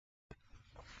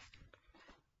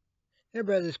Hey,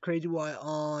 brothers, Crazy White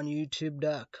on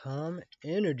YouTube.com.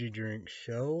 Energy drink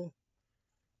show.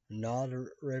 Not a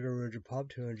regular Roger Pop,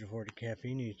 240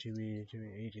 caffeine, YouTube,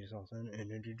 18 sauce, and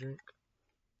energy drink.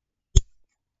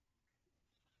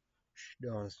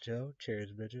 Don's Joe.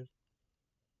 Cheers, bitches.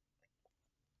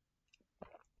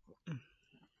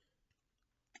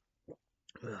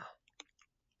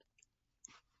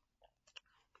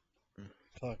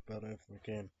 Talk about it if we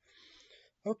can.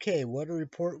 Okay, weather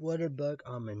report, weather bug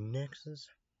on my Nexus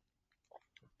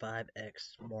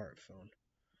 5X smartphone.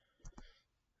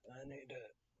 I need to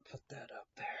put that up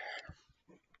there.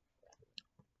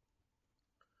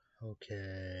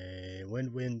 Okay,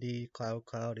 wind windy, cloud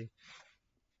cloudy,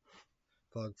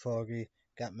 fog foggy.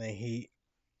 Got my heat,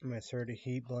 my 30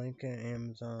 heat blanket,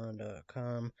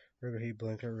 Amazon.com. Regular heat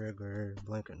blanket, regular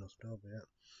blanket, no stove yet.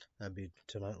 That'd be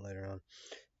tonight later on.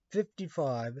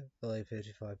 55, LA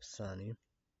 55, sunny.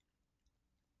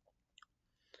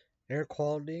 Air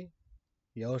quality,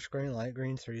 yellowish green, light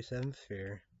green, 37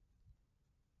 fear.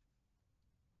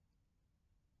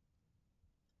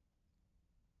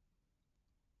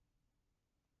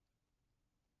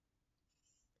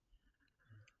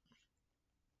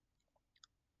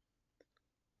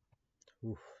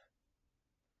 Oof.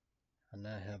 I'm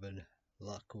not having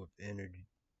luck with energy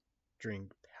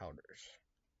drink powders.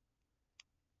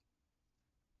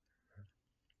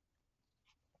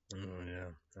 Oh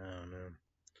yeah, I don't know.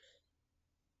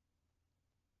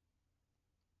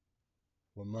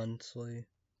 Well, monthly.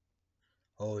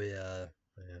 Oh yeah,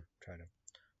 try to.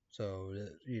 So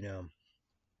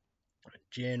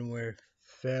January,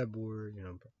 February,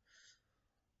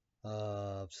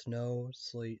 snow,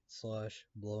 sleet, slush,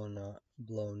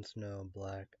 blown snow,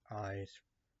 black ice,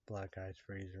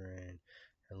 freeze rain,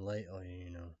 and lately,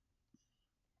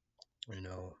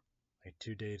 like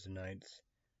 2 days and nights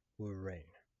with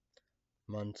rain.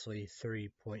 Monthly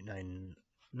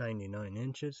 3.999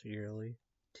 inches, yearly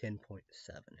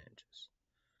 10.7 inches.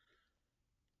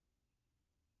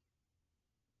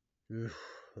 Oof,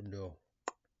 no.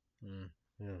 Yeah.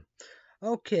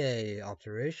 Okay,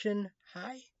 observation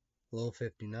high, low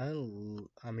 59.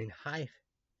 High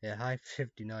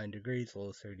 59 degrees,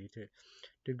 low 32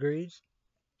 degrees.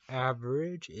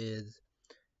 Average is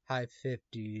high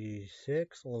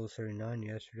 56, low 39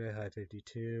 yesterday, high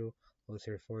 52, low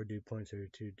 34, dew point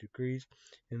 32 degrees.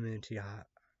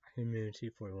 Humidity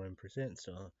 41%,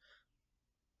 so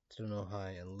still no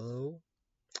high and low.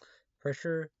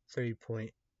 Pressure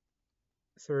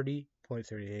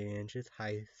 30.38 inches,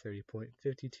 high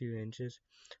 30.52 inches,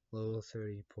 low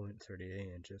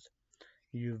 30.38 inches.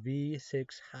 UV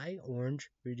 6 high, orange,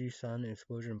 reduced sun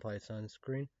exposure implies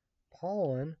sunscreen.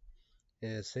 Pollen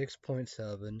is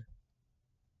 6.7,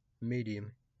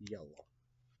 medium yellow.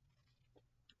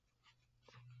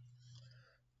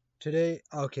 Today,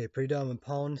 okay, predominant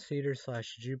pollen, cedar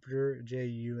 / Jupiter,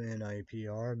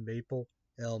 JUNIPR, maple,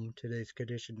 elm. Today's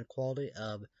condition quality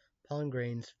of pollen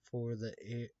grains for the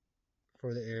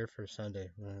air for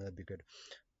Sunday. That'd be good.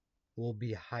 Will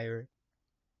be higher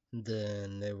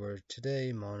than they were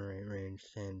today, moderate range,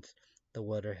 since the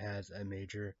weather has a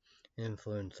major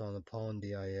influence on the pollen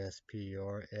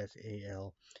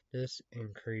DISPERSAL. This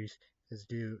increase is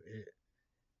due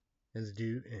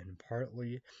in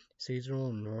partly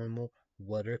seasonal normal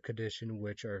weather conditions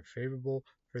which are favorable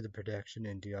for the production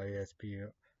in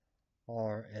DISPERSAL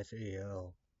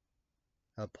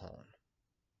of pollen.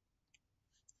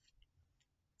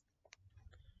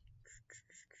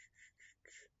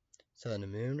 Sun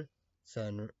and moon.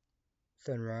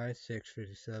 Sunrise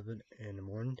 6:57 in the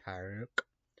morning, Tariq.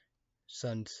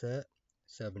 Sunset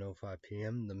 7:05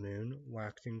 p.m. The moon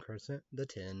waxing crescent, the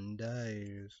 10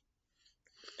 days.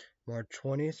 March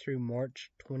 20th through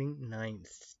March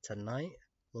 29th. Tonight,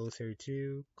 low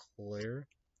 32, clear.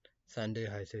 Sunday,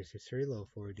 high 63, low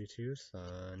 42,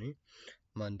 sunny.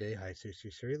 Monday, high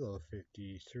 63, low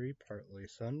 53, partly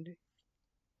sunny.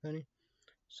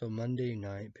 So Monday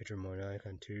night, picture mosaic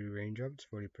on 2 raindrops,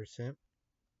 40%.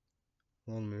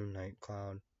 Full moon, night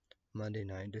cloud. Monday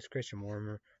night, discretion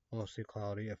warmer, mostly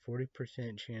cloudy, a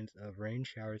 40% chance of rain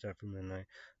showers after midnight.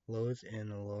 Lows in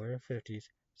the lower 50s.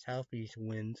 Southeast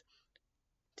winds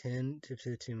 10 to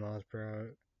 15 miles per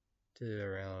hour to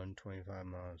around 25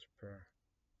 miles per hour.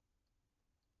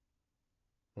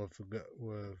 With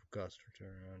gusts to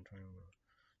around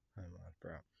 25 miles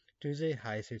per hour. Tuesday,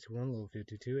 high 61, low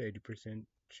 52, 80%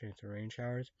 chance of rain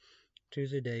showers.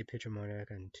 Tuesday day, picture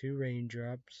mosaic on 2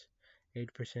 raindrops,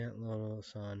 8% low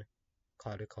sun,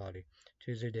 cloudy.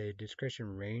 Tuesday day,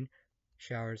 discretion rain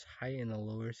showers, high in the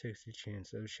lower 60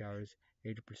 chance of showers,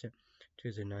 80%.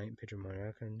 Tuesday night, picture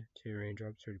mosaic on 2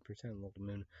 raindrops, 30% local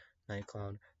moon, night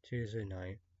cloud. Tuesday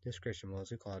night, Description: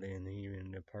 mostly cloudy in the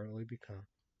evening to partly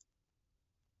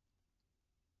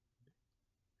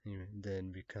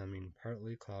then becoming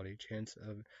partly cloudy. Chance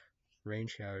of rain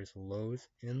showers. Lows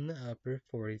in the upper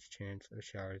 40s. Chance of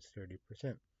showers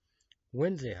 30%.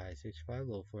 Wednesday high 65,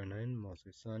 low 49,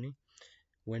 mostly sunny.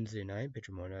 Wednesday night,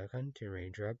 picture mode icon, 2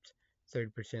 raindrops,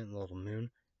 30% local moon,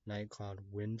 night cloud.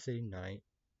 Wednesday night.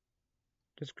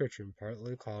 Description: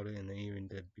 partly cloudy in the evening,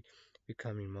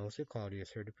 becoming mostly cloudy, a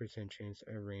 30% chance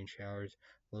of rain showers,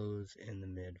 lows in the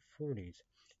mid 40s.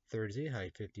 Thursday, high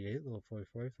 58, low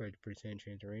 44, 50%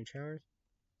 chance of rain showers.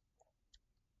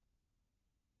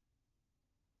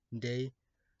 Day,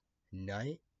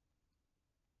 night,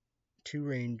 2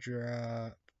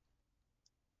 raindrop,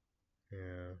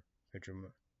 yeah,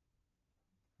 picture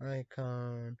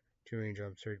icon, 2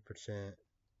 raindrops, 30%,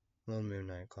 low moon,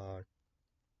 night cloud.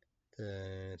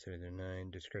 The Thursday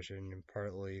night, discretion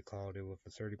partly cloudy with a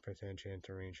 30% chance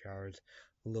of rain showers,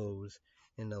 lows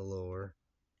in the lower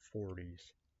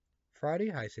 40s. Friday,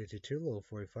 high 62, low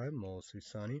 45, mostly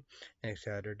sunny. Next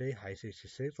Saturday, high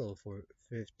 66, low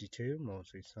 52,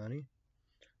 mostly sunny.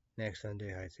 Next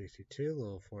Sunday, high 62,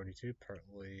 low 42,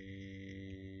 partly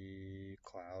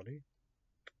cloudy.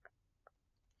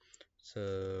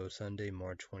 So Sunday,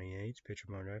 March 28th, picture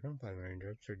mode icon, 5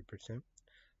 raindrops, 30%.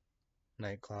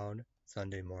 Night cloud.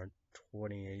 Sunday, March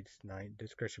 28th night.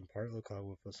 Discretion partly cloud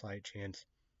with a slight chance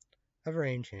of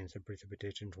rain. Chance of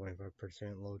precipitation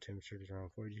 25%. Low temperatures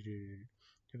around 42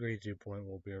 degrees. Dew point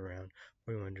will be around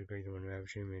 41 degrees. Wind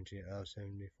average humidity of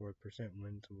 74%.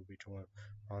 Winds will be 12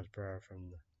 miles per hour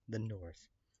from the north.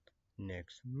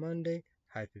 Next Monday,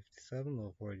 high 57,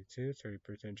 low 42,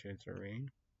 30% chance of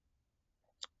rain.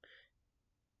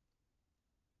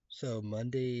 So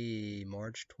Monday,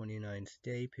 March 29th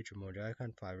day, picture mode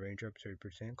icon, 5 raindrops,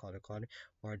 30%, cloudy.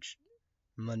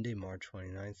 Monday, March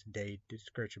 29th day,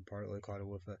 description partly cloudy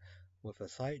with a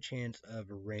slight chance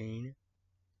of rain,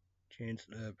 chance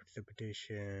of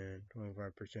precipitation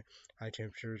 25%, high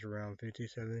temperatures around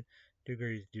 57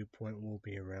 degrees, dew point will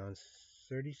be around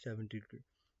 37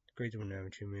 degrees, wind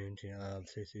average humidity of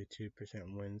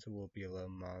 62%, winds will be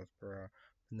 11 miles per hour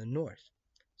from the north.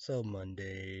 So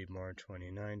Monday, March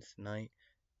 29th night,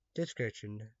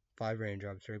 description, 5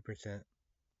 raindrops, 3%,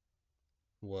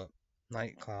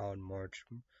 night cloud,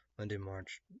 Monday,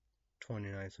 March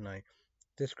 29th night,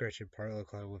 description, partly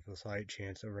cloud with a slight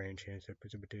chance of rain, chance of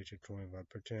precipitation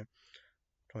 25%,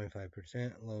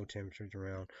 low temperatures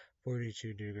around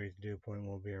 42 degrees, dew point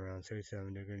will be around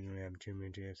 37 degrees, and we have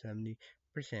humidity of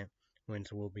 70%,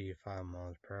 winds will be 5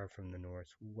 miles per hour from the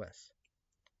northwest.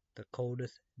 The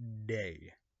coldest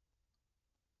day.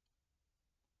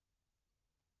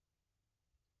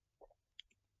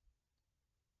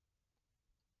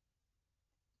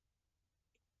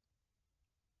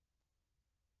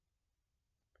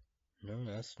 No,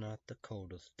 that's not the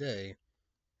coldest day.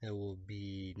 It will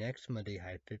be next Monday,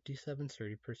 high 57,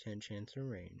 30% chance of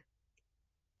rain.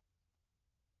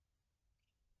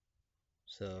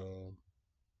 So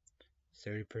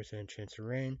 30% chance of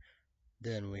rain.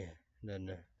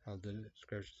 Then how the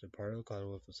description is partly cloudy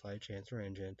with a slight chance of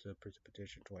rain, chance of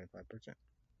precipitation 25%.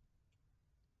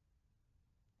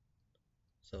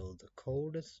 So the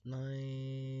coldest night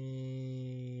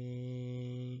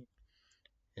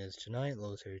is tonight,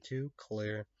 low 32,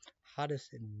 clear.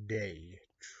 Hottest day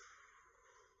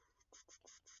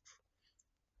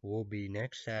will be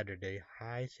next Saturday,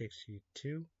 high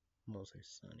 62, mostly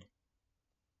sunny.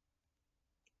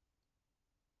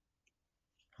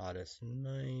 Hottest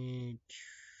night.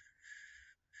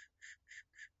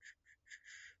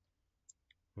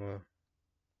 Well,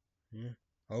 yeah.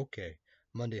 Okay.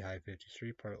 Monday, high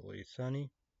 53, partly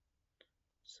sunny.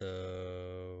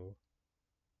 So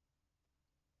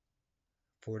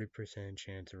 40%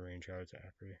 chance of rain showers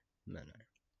after midnight.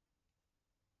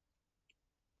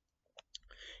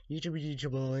 YouTube,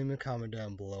 leave me a comment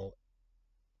down below.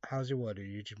 How's your weather?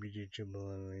 YouTube, leave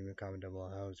me a comment down below.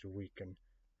 How's your weekend?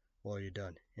 What are you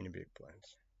done? Any big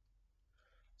plans?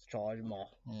 Let's charge my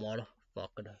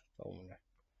motherfucking phone.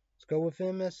 Let's go with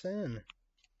MSN.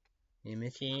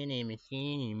 MSN.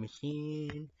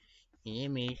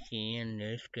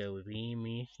 Let's go with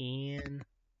MSN.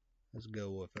 Let's go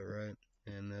with it, right?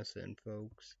 MSN,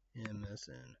 folks.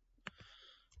 MSN.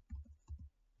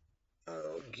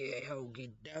 Okay,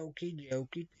 hokey dokey,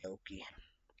 jokey dokey.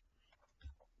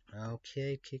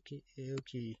 Okay, kicky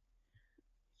okey.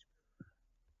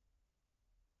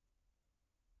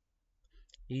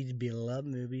 These beloved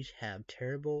movies have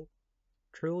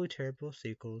truly terrible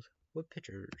sequels with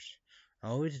pictures. I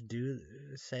always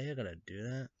say I gotta do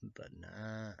that, but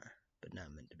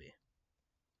not meant to be.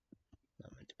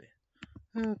 Not meant to be.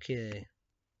 Okay.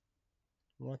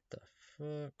 What the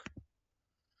fuck?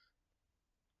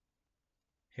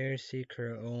 Harris seek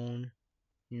her own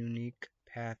unique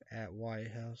path at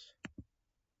White House.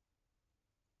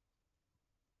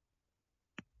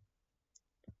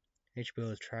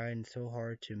 HBO is trying so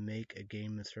hard to make a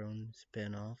Game of Thrones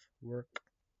spin-off work.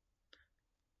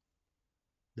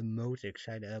 The most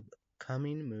excited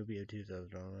upcoming movie of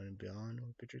 2001 and beyond.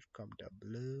 Pictures comment down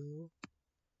below.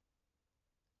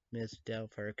 Miss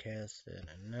Doubtfire cast said,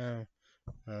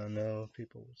 I know,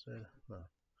 people said, well,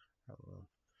 I will.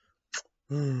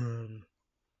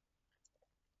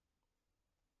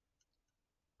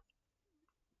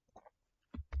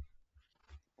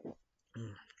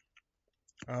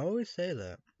 I always say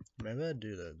that. Maybe I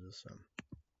do that this time.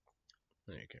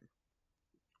 Okay.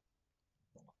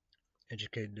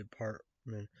 Education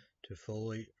Department to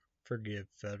fully forgive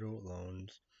federal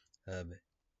loans of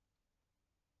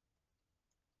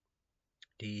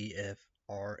DEFRAUDEND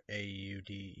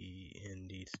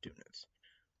students.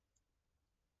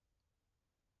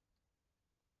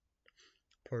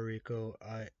 Puerto Rico,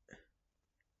 I'm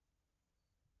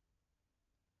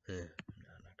not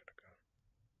gonna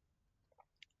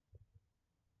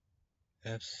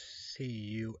go.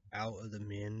 FCU out of the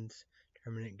men's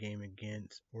tournament game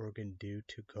against Oregon due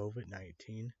to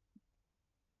COVID-19.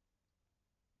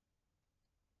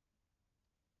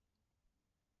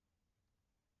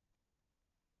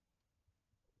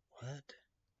 What?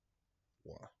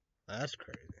 Wow, that's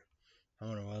crazy. I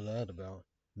wonder what that's about.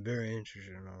 Very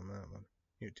interesting on that one.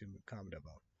 YouTube comment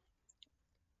about.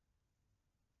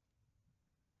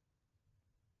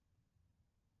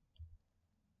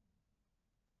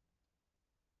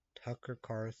 Tucker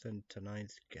Carlson,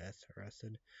 tonight's guest,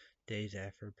 arrested days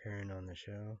after appearing on the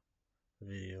show.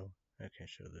 Video. I can't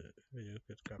show the video because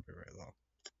it's copyright law.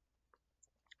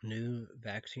 New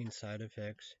vaccine side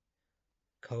effects.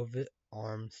 COVID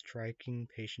arm striking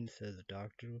patient, says the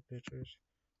doctor with pictures.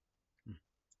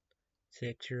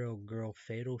 6-year-old girl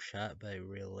fatal shot by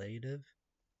relative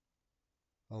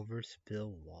over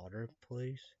spilled water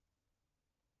place.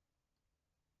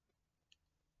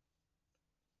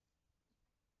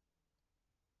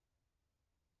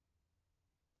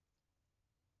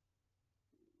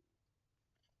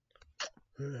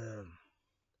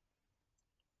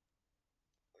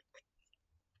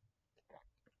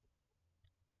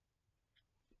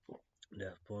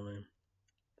 Death penalty.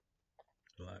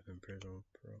 Life in prison.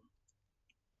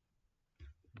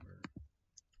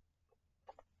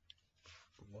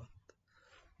 What?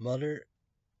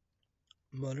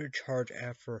 Mother charged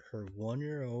after her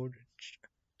one-year-old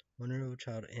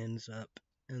child ends up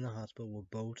in the hospital with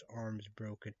both arms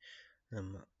broken.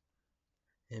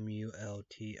 MULTIPLE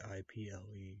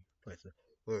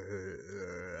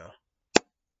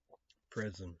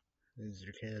prison. These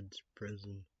are kids.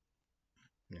 Prison.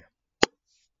 Yeah.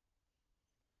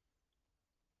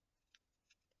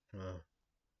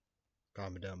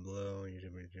 Comment down below.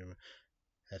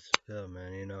 That's Phil,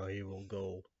 man. You know he will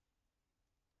go.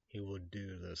 He will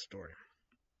do the story.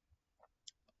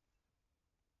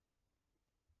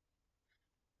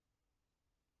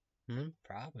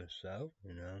 Probably so.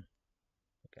 You know.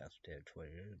 I guess dead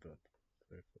 20 years, but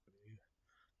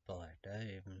like that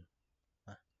even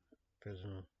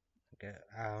prison.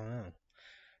 I don't know.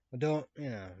 But don't,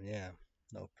 yeah,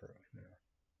 no proof,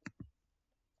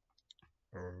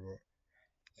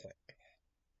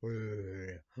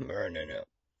 Burning up.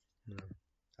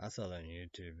 I saw that on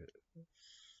YouTube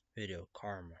video,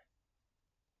 karma.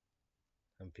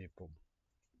 Some people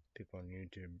on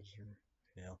YouTube,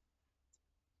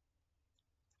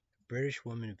 British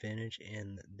woman vanished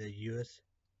in the U.S.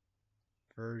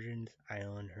 Virgin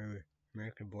Island. Her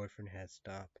American boyfriend has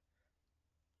stopped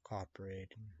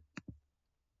cooperating.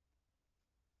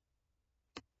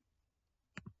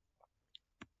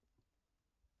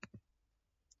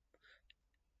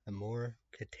 A more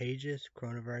contagious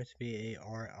coronavirus,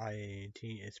 variant,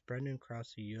 is spreading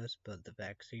across the U.S., but the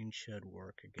vaccine should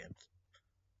work against.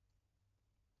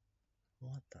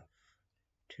 What the?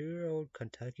 2-year-old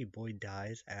Kentucky boy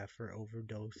dies after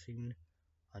overdosing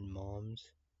on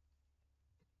mom's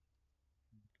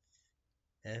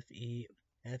FENTANYL,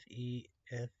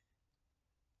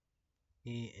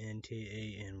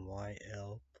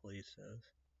 police says.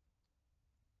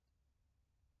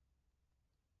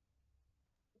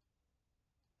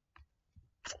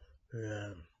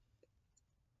 Man,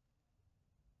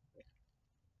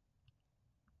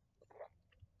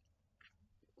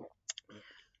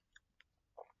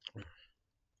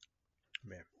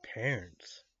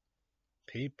 parents,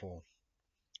 people,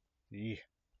 yeah.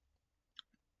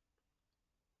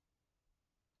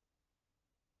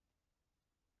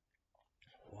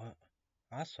 What?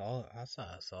 I saw that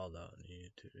on the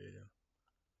YouTube video.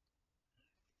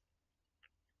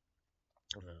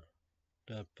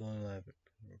 Definitely have it.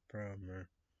 Problem.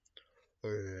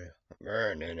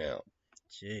 Burning out.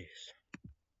 Jeez.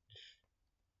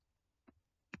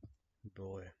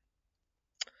 Boy.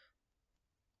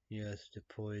 U.S.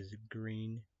 deploys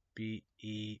Green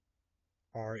BERETS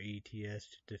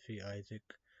to defeat Isaac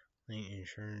Lane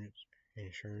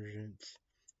insurgents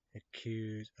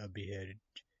accused of beheaded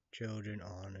children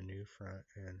on a new front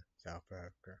in South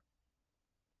Africa.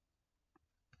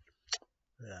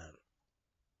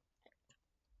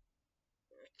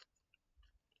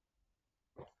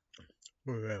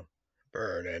 Well,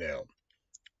 burning out.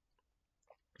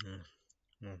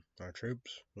 Our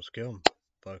troops was killed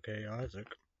by K.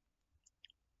 Isaac.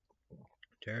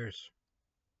 Terrorists.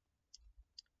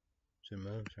 Two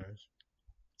terrorists.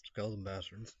 Skeleton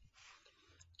bastards.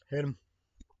 Hit them.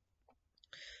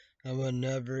 I will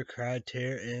never cry,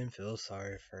 tear, and feel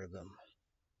sorry for them.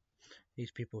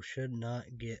 These people should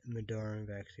not get Moderna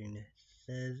vaccine,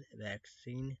 says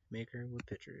vaccine maker with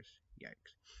pictures.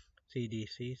 Yikes.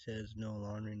 CDC says no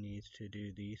longer needs to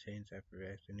do these things after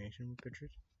vaccination with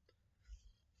pictures.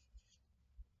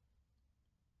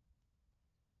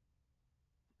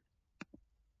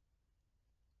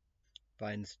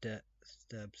 Biden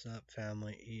steps up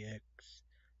family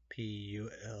EXPULSIONS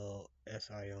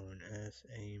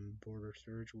aim border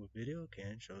surge with video.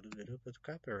 Can't show the video because of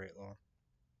copyright law.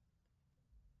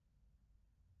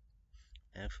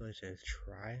 Actually, it says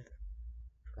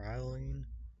trialing,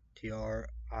 TRIALING,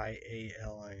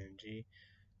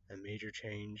 a major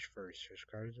change for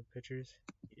subscribers of pictures.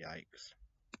 Yikes.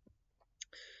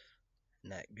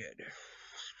 Not good.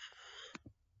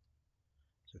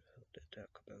 So did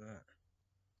talk about that.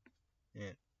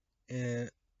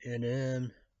 And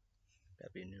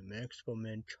that'd be New Mexico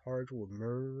man charged with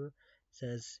murder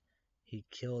says he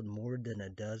killed more than a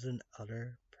dozen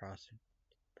other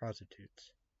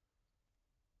prostitutes.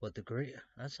 What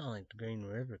that sounds like the Green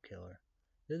River Killer.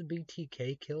 Did the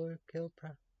BTK killer kill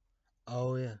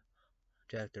Oh yeah.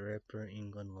 Jack the Ripper,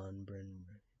 England, Lundgren.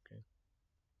 Okay.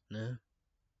 No?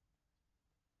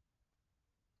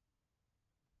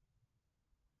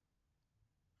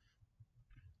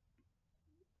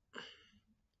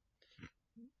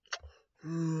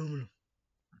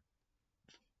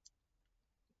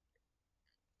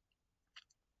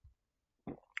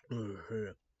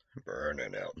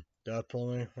 Burning out.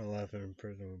 Definitely a life in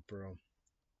prison with bro.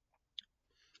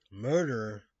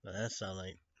 Murder? That sounds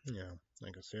like,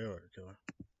 like a serial killer.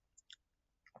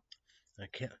 I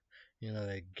can't,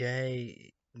 the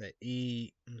gay, the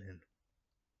eat, and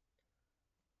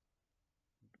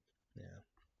yeah.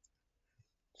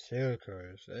 Serial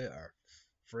killers, they are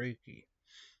freaky.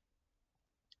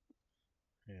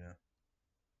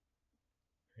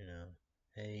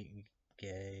 Hate,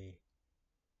 gay,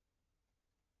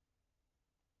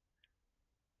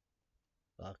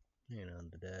 fuck,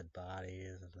 the dead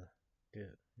bodies,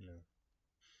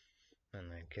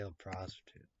 and they kill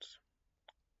prostitutes.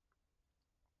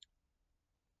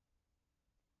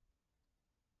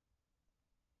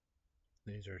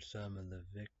 These are some of the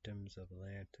victims of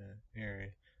Atlanta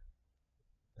area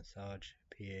massage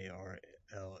PARLR.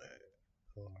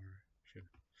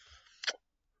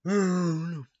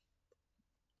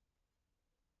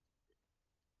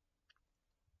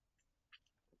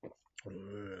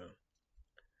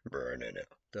 Burning it.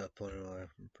 Definitely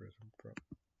life in prison, bro.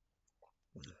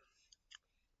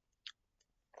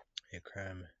 A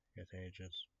crime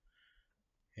against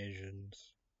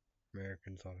Asians,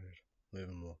 Americans, others. Leave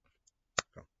them alone.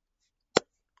 Go.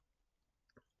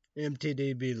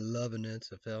 MTDB loving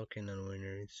it. A Falcon and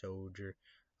Winter Soldier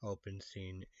open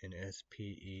scene in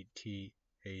SPETACULAYF.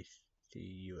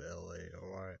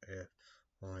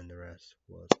 Only the rest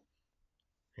was.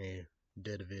 He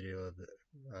did a video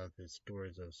of his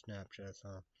stories of Snapchat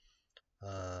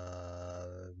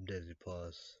on Disney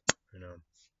Plus,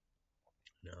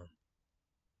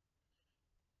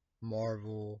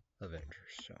 Marvel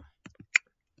Avengers. So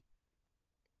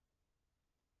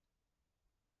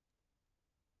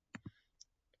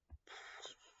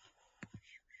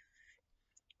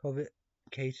COVID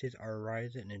cases are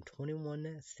rising in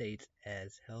 21 states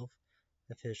as health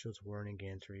officials warn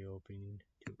against reopening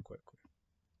too quickly.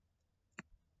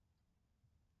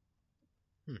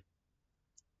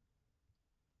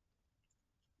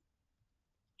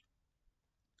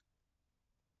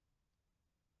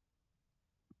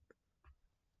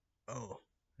 Oh,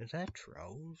 is that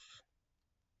trolls?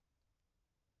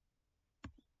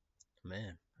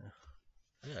 Man,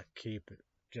 I gotta keep it.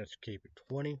 Just keep it.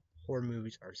 20 horror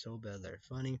movies are so bad they're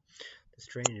funny. The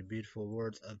Strange and Beautiful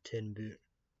Worlds of Tin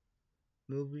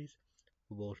movies.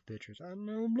 Both pictures. I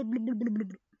know. Blah, blah, blah, blah, blah,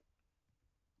 blah.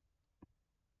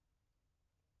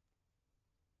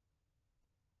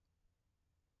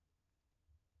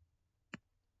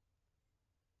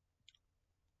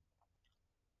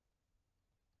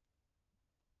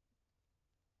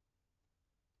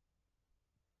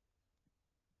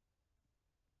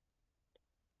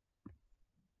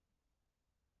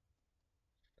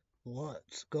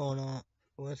 What's going on?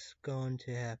 What's going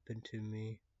to happen to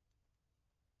me?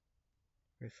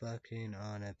 Reflecting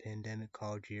on a pandemic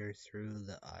college year through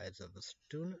the eyes of the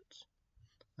students.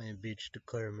 Miami Beach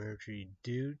declare emergency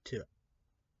due to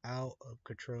out of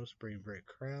control spring break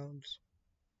crowds.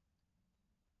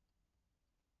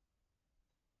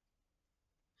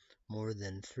 More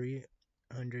than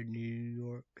 300 New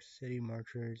York City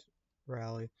marchers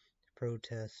rally to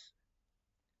protest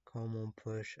Cuomo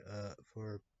push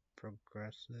for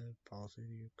progressive policy.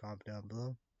 Comment down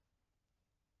below.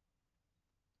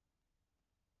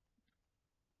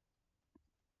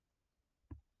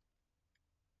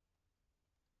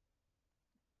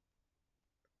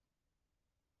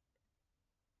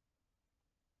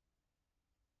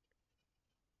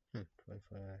 Hmm,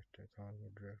 25 actors,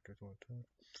 Hollywood directors, what time?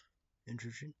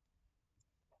 Interesting.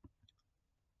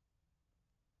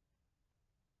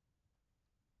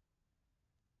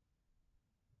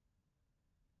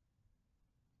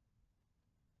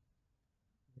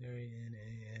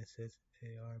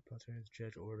 NASSAR posters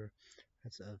judge order.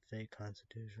 That's a fake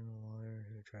constitutional lawyer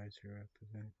who tries to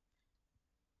represent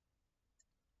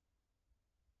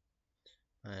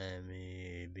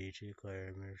Miami Beach declare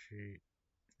emergency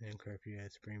and curfew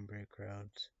at spring break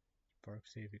crowds. Spark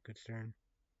safety concern.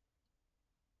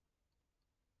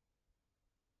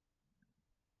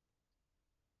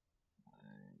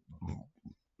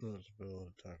 Let's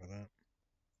talk of that.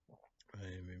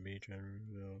 Miami Beach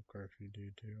and curfew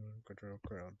due to uncontrolled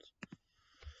crowds.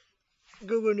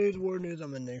 Google News, World News.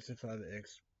 I'm a Nexus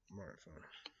 5X smartphone.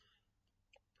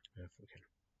 If we can.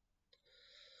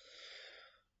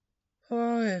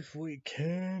 Oh, if we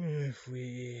can.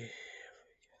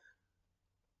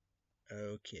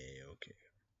 Okay.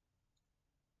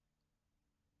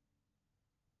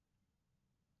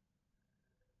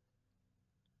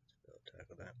 We'll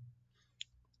tackle that.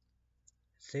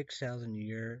 6,000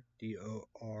 year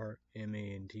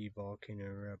DORMANT volcano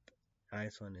erupt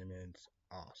Iceland and its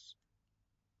awesome.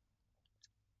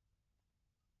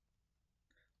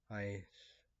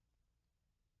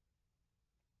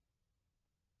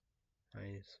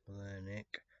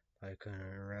 Icelandic volcano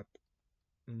erupt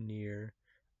near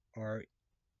REYKJAVIK.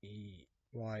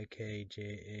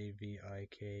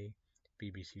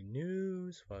 BBC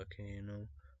News. Volcano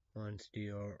once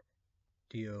DORMANT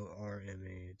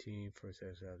for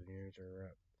 6,000 years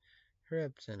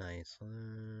erupts in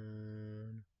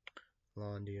Iceland.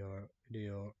 Long DORMANT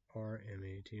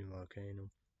volcano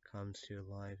comes to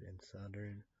life in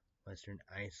southern western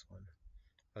Iceland.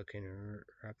 Volcano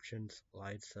eruptions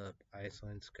lights up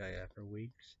Iceland's sky after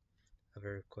weeks of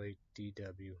earthquake.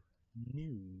 DW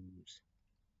News.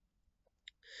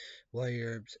 Why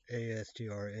Europe's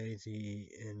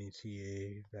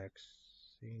AstraZeneca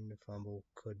vaccine fumble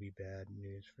could be bad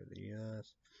news for the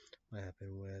US. What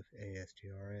happened with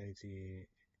AstraZeneca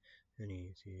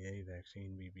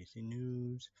vaccine? BBC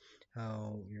News.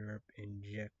 How Europe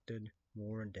injected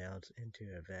more doubts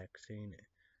into a vaccine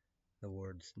the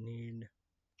world's need.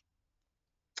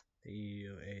 The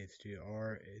EU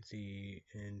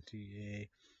AstraZeneca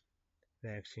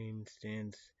vaccine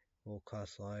stands will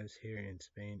cost lives here in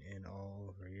Spain and all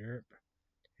over Europe.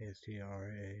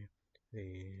 AstraZeneca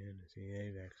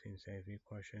vaccine safety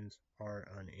questions are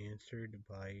unanswered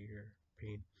by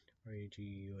European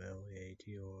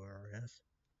regulators.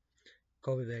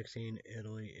 COVID vaccine,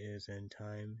 Italy is in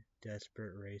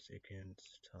desperate race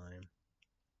against time.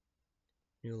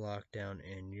 New lockdown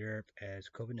in Europe as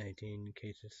COVID-19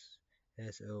 cases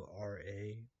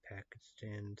SORA.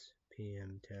 Pakistan's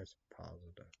PM test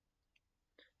positive.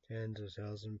 Tens of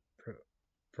thousands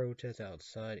protest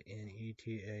outside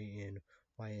ETA and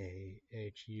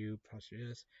YAHU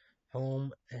protest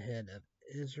home ahead of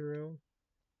Israel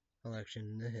election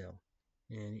in the Hill.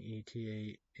 And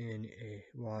ETA and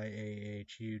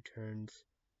YAHU turns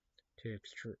to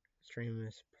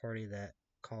extremist party that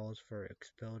calls for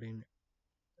expelling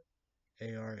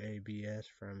Arabs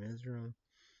from Israel.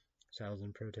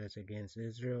 Thousand protests against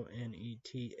Israel and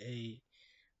ETA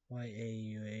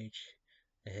YAUH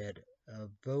ahead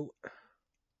of vote.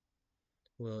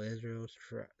 Will Israel's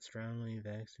strongly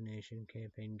vaccination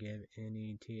campaign give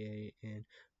NETA and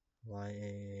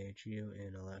YAHU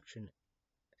an election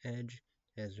edge?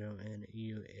 Israel and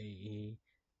UAE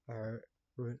are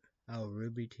Our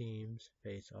Ruby teams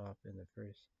face off in the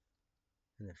first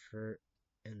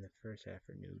half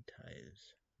for new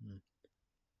ties.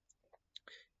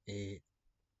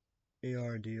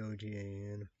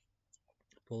 Erdogan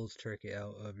pulls Turkey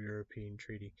out of European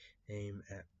treaty aimed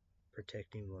at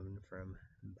protecting women from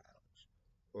violence.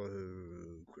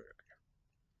 Oh,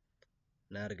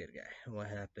 not a good guy. What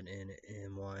happened in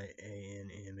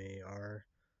Myanmar?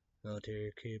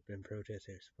 Military coup and protests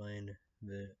explained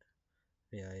the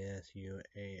VISUALY.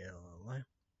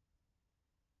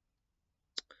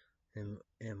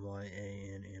 Myanmar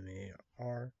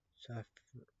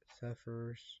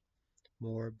suffers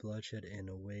more bloodshed in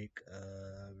the wake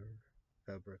of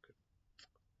February.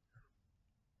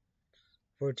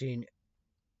 14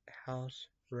 House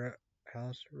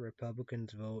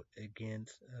Republicans vote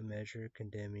against a measure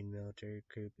condemning military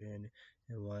coup in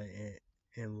Myanmar.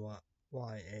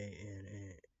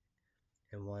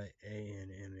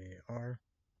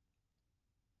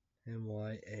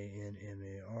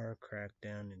 Myanmar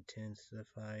crackdown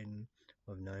intensifying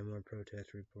with 9 more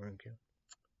protests reported killed.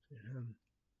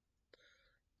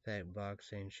 Fact box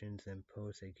sanctions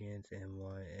imposed against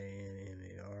Myanmar.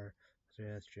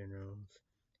 U.S. generals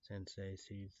Sensei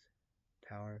seized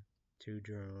power. 2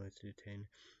 journalists detained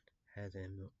as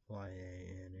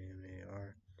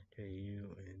Myanmar. The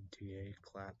UNTA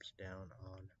claps down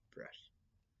on press.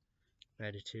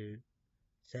 Latitude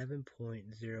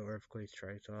 7.0 earthquake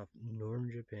strikes off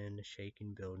northern Japan,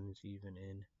 shaking buildings even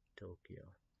in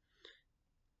Tokyo.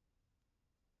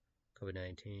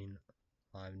 COVID-19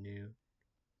 live news.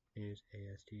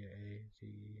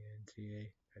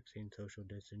 ASTRAZNCA vaccine social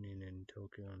distancing in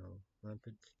Tokyo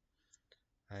Olympics.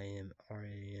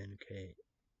 IMRANKHAN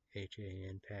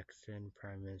Pakistan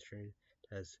Prime Minister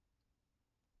tests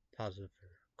positive for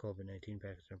COVID-19.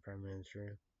 Pakistan Prime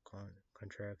Minister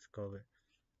contracts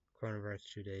coronavirus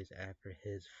 2 days after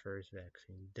his first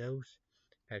vaccine dose.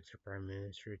 Pakistan Prime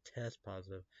Minister tests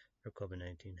positive for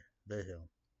COVID-19. The Hill.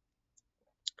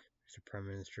 Mr. Prime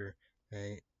Minister,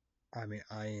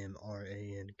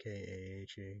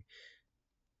 IMRANKHAN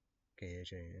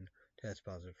test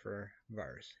positive for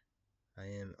virus.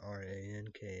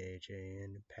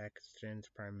 IMRANKHAN Pakistan's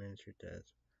Prime Minister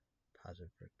tests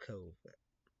positive for COVID.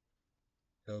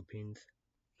 Philippines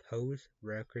post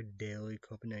record daily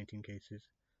COVID-19 cases.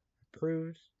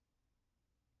 Approves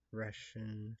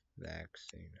Russian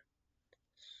vaccine.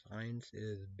 Science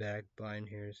is back. Biden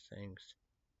here's thanks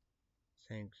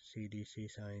CDC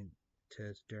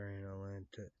scientists during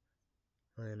Atlantic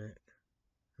visit.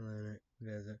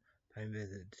 Biden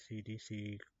visit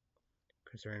CDC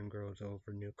concern grows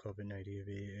over new COVID-19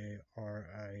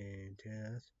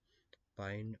 variants.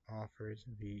 Biden offers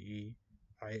VEILED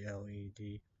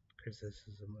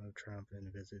criticism of Trump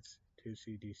and visits to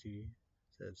CDC,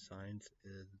 says science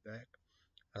is back.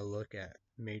 A look at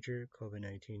major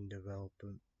COVID-19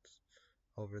 developments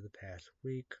over the past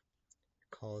week.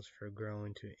 Calls for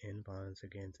growing to end violence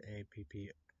against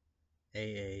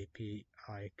AAPI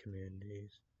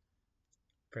communities.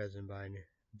 President Biden,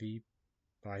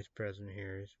 Vice President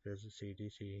Harris visit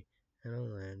CDC in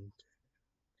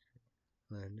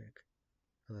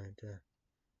Atlanta.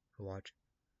 Watch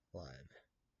live.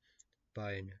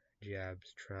 Biden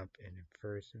jabs Trump in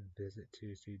first visit to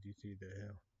CDC The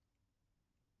Hill.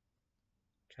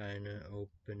 China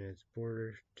opened its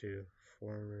borders to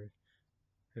foreigners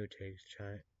who takes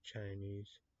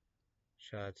Chinese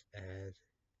shots as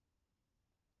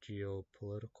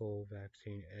geopolitical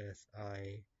vaccine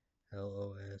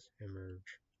SILOS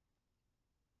emerge.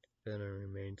 Finland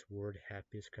remains world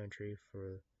happiest country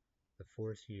for the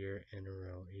 4th year in a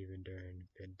row, even during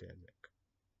the pandemic.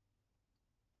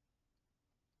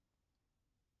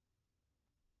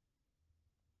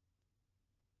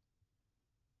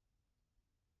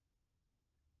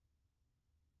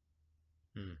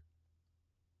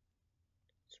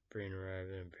 Spring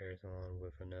arrived in Paris along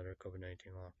with another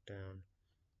COVID-19 lockdown.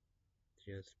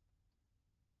 Just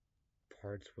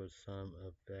parts with some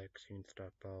of vaccine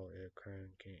stockpile it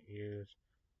currently can't use.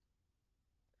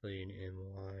 Fleeing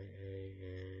Myanmar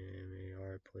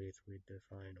police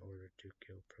redefined order to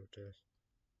kill protests.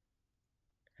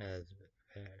 As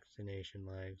vaccination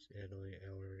lags, Italy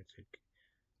elders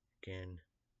again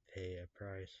pay a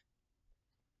price.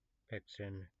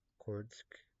 Pakistan courts.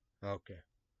 Okay.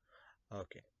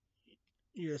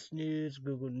 U.S. News,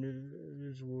 Google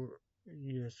News,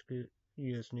 U.S.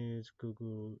 News,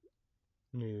 Google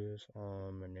News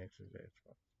on my Nexus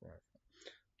Xbox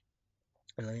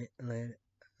smartphone.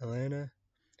 Atlanta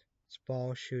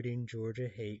Spall shooting, Georgia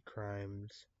hate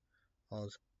crimes. All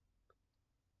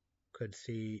could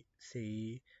see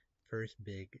first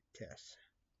big test.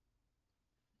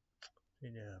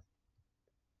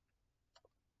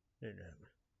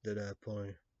 Did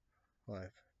pulling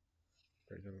life.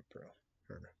 President Pro.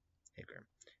 Hey, Graham.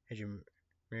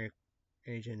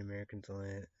 Asian Americans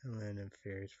Atlanta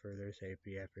fears for their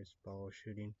safety after ball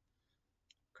shooting,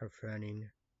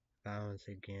 confronting violence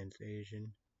against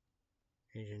Asians.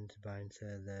 Biden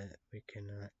said that we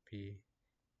cannot be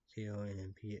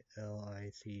CONPLICIT.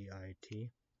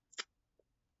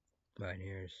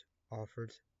 Biden-Harris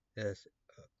offered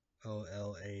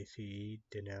SOLACE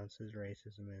denounces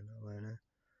racism in Atlanta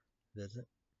visit.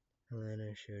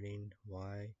 Atlanta shooting,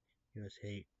 why U.S.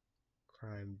 hate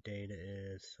crime data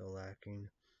is so lacking.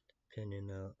 Pending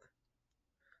the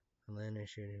Atlanta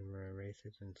shooting where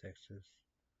racist and sexist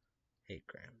hate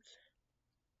crimes.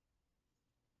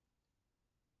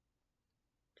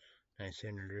 Nice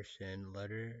senators send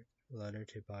letter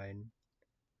to Biden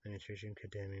administration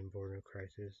condemning border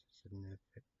crisis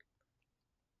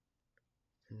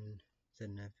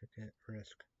significant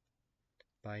risk.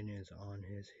 Biden is on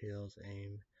his heels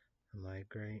aim to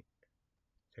migrate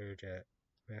surge at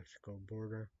Mexico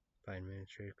border. Biden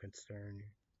administration concern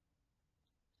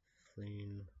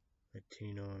fleeing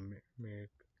Latino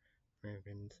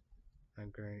Americans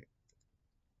migrate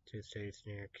to states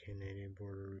near Canadian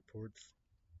border reports.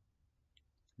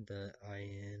 The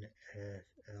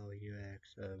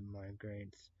influx of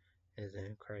migrants is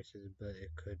in crisis, but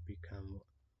it could become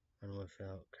one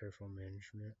without careful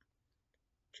management.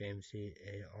 James C.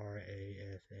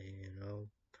 ARASANO.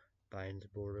 Biden's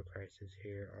border crisis.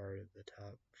 Here are the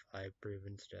top 5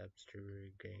 proven steps to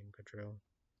regain control.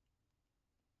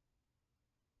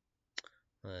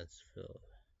 Let's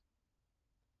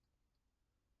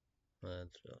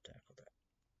tackle that.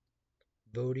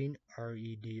 Voting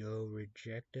REDO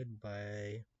rejected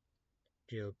by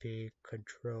GOP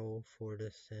control for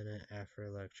the Senate after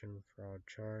election fraud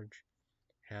charge.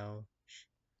 How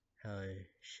a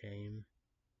shame.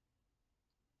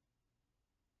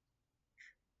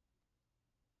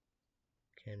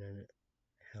 Can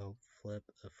help flip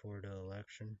a Florida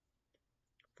election.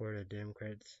 Florida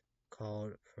Democrats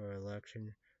called for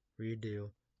election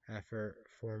redo after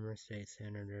former state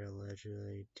senator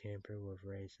allegedly tampered with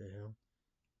race Hill.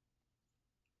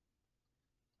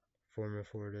 Former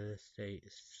Florida State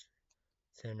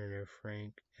Senator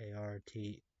Frank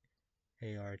Artiles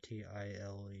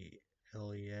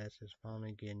is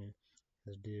finally getting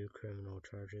his due criminal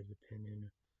charges pending.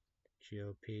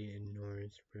 GOP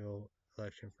ignores real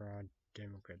election fraud,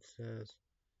 Democrat says.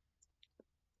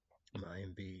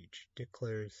 Miami Beach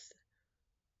declared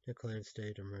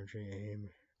state emergency aim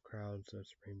crowds of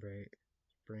spring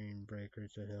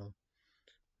breakers to Hill.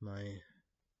 Miami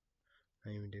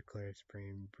declared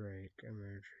spring break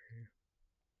emergency.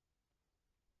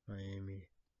 Miami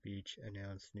Beach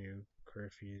announced new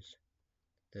curfews.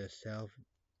 The South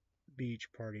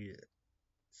Beach party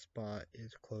spot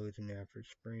is closing after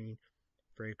spring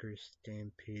breakers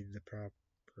stampede the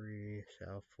property.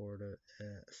 South Florida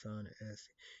Sun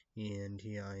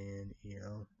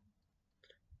SENTINEL.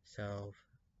 South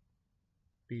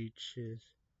Beaches,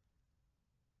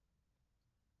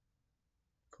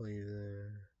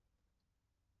 Clevelanders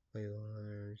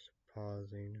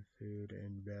pausing food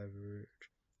and beverage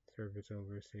service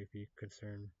over safety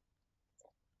concern.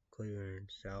 Cleveland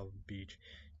South Beach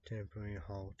temporarily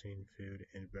halting food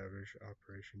and beverage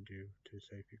operation due to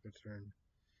safety concern.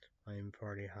 Miami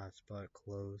party hotspot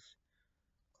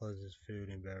closes food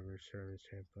and beverage service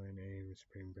temporarily aimed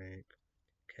spring break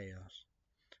chaos.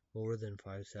 More than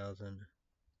 5,000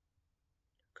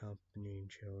 accompanying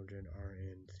children are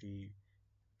in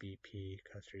CBP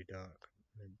custody,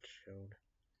 document showed.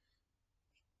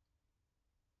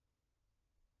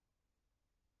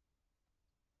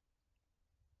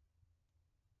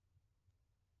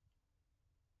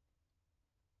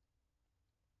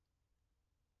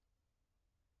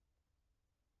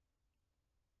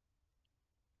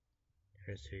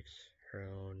 Her seeks her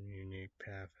own unique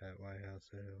path at White House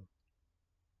Hill.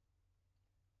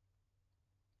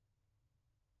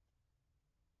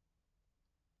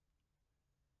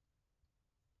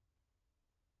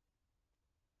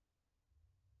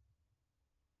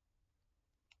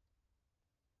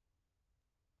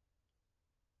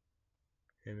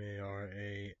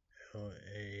 MARALAJO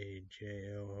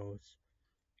hosts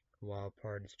wild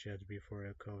parties just before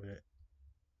a COVID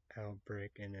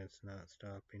outbreak and it's not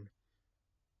stopping.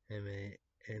 MARALAGO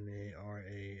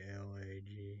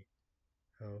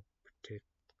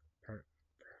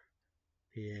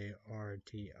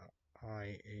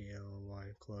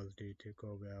PARTIALY closed due to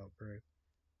COVID outbreak.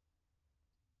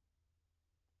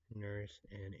 Nurse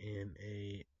and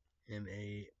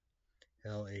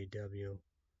MALAW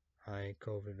high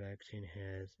COVID vaccine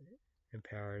has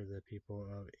empowered the people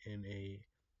of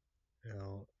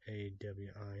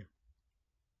L-A-W-I.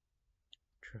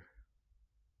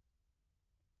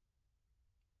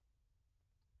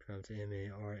 Trump's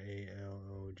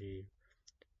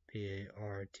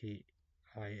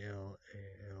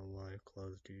MARALOGPARTILALY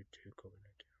closed due to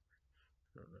COVID-19.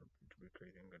 I don't know, to be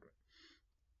crazy in good way.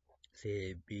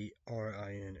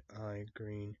 CABRINI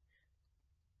Green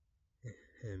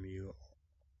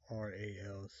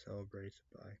MURAL celebrates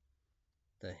by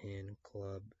the Hand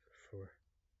Club for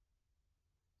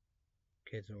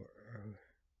Kids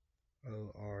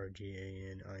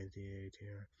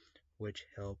ORGANIZATI, which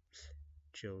helps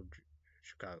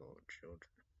Chicago children.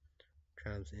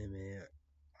 Trump's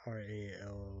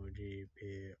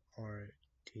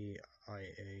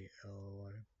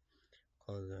MARALOGPRTIALY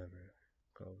close over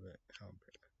COVID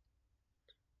outbreak.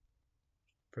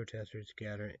 Protesters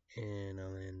gather in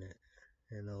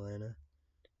Atlanta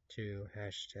to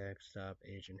hashtag Stop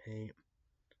Asian Hate.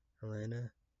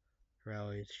 Atlanta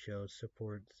rallies show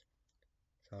supports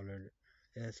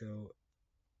SOLIDARITY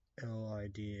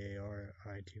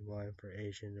for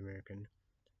Asian American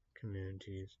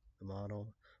communities. The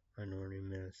model minority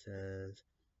myth says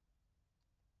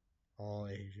all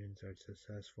Asians are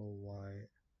successful. Why?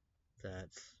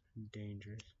 That's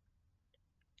dangerous.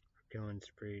 Killing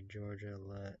spree, Georgia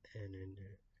let an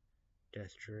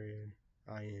industry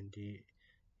INDUSTRY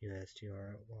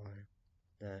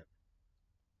that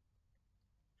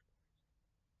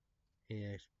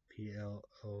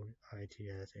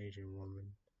EXPLOITS Asian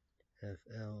woman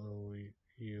FLOURISH.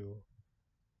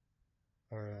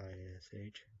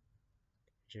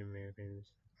 Asian Americans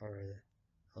are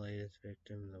the latest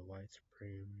victims of white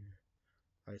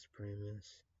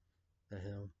supremacists. The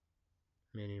hell?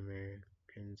 Many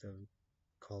Americans of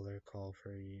color call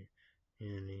for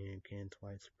unity against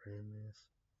white supremacists.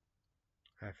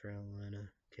 After Atlanta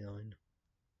killing,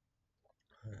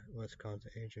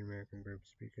 Wisconsin Asian American groups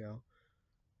speak out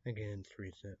against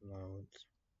recent violence.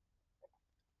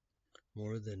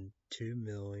 More than 2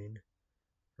 million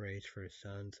raised for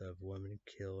sons of women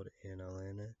killed in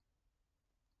Atlanta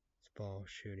spa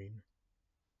shooting.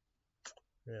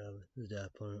 The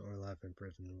death penalty or life in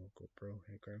prison local pro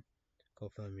hacker.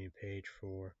 GoFundMe page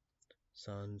for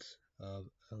Sons of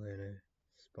Atlanta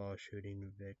spa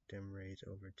shooting victim raised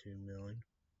over 2 million.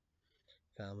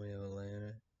 Family of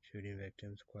Atlanta shooting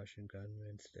victims question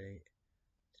gunman state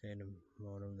of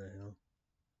motto of the hill.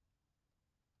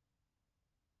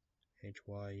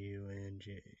 HYUNG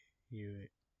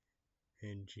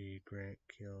Grant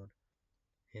killed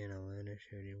in Atlanta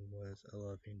shooting was a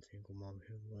loving single mom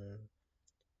who lived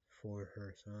for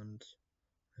her sons.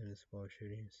 In a spa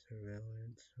shooting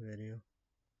surveillance video.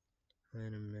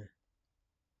 Atlanta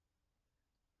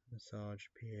massage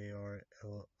PARLOR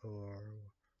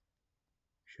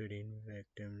shooting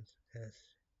victims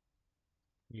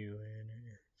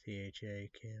SUNCHA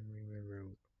can remember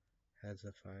as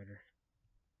a fighter.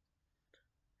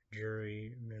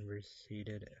 Jury members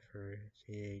seated for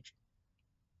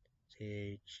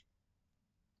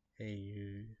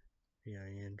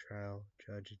CHAUVIN trial.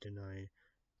 Judge denied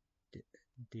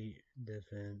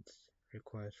defense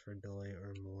request for delay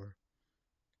or more.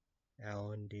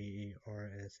 Allen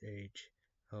DERSHOWITZ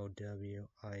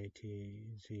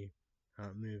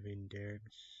not moving Derek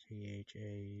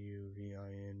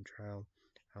CHAUVIN trial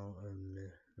out of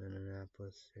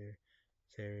Minneapolis.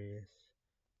 Serious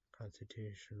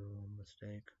constitutional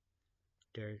mistake.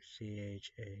 Derek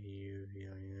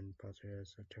CHAUVIN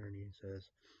prosecutor's attorney says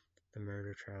the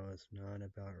murder trial is not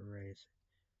about race.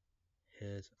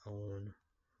 His own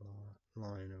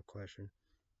line of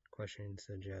questioning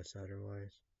suggests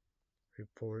otherwise.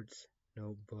 Reports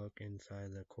notebook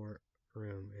inside the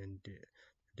courtroom in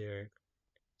Derek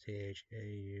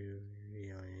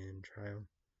CHAUVIN trial.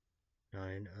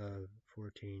 9 of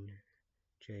 14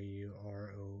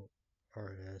 JURORS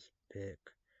pick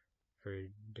for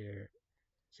Derek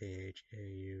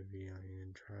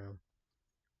CHAUVIN trial.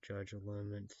 Judge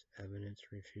limits evidence,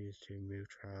 refused to move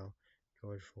trial.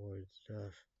 George Floyd's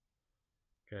death.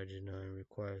 Judge denied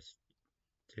request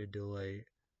to delay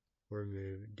or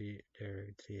move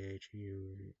Derek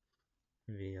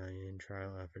CHAUVIN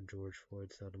trial after George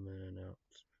Floyd settlement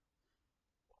announced.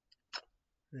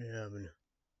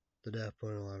 The death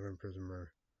penalty, 11 prison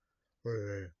murder.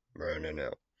 We're burning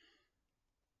out.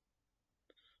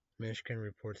 Michigan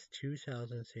reports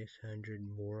 2,600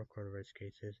 more coronavirus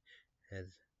cases as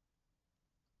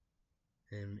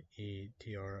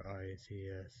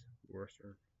METRICS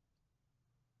worsen.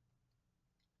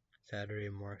 Saturday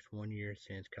marks 1 year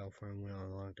since California went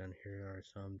on lockdown. Here are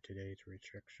some today's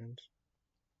restrictions.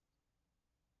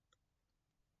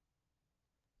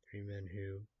 3 men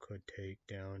who could take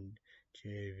down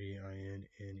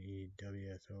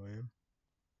GAVINNEWSOM.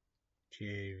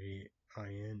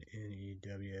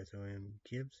 GAVINNEWSOM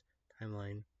gives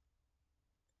timeline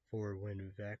for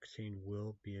when vaccine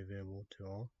will be available to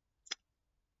all.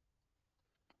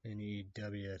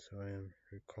 NEWSOM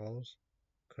recalls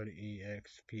code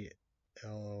EXPLOIT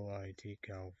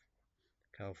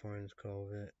California's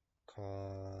COVID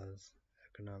cause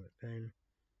economic pain.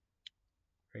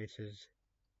 Races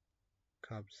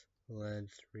cops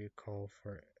leads recall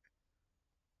for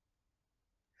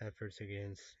efforts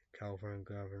against California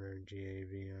Governor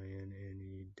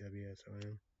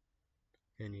GAVINNEWSOM.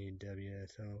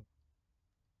 NEWSOM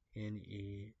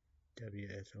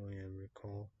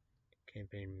recall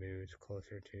campaign moves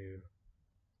closer to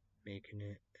making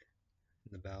it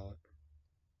in the ballot.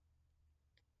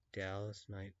 Dallas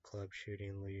nightclub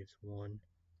shooting leaves 1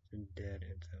 dead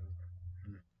and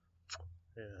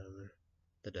 7.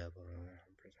 The devil.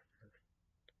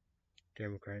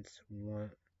 Democrats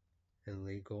want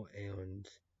illegal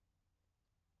aliens.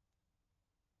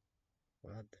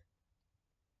 What?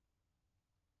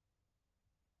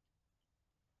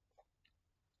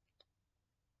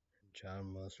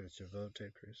 John Mustard to vote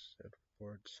takers at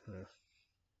reports.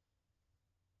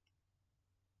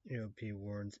 EOP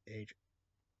warns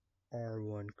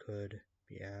HR1 could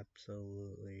be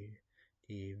absolutely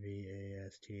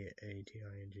devastating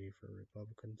for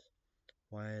Republicans.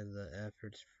 Why the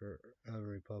efforts of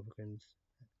Republicans?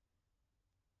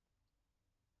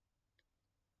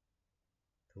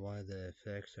 Why the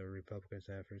effects of Republicans'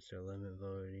 efforts to limit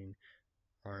voting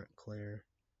aren't clear.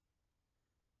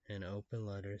 An open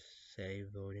letter,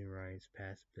 save voting rights,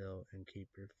 pass bill, and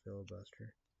keep your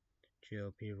filibuster.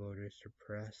 GOP voter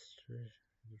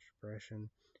suppression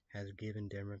has given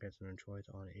Democrats no choice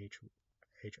on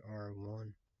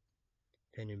HR1.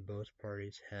 Pending, both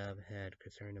parties have had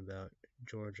concern about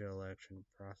Georgia election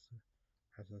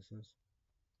processes.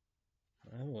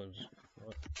 That was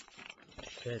what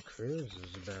Ted Cruz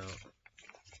is about.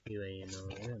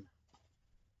 UANOM.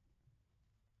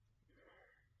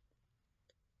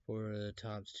 For the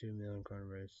top 2 million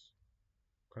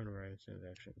coronavirus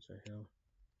infections in Hill.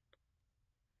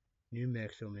 New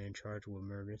Mexico man charged with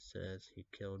murder says he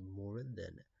killed more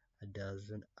than a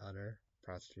dozen other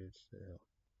prostitutes at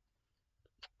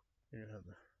Hill.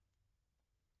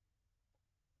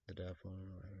 The death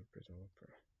one, prison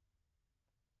worker.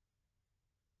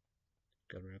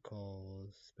 Governor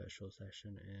calls special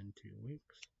session in 2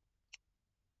 weeks.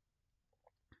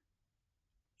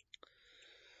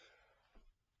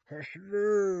 Hershey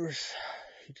News.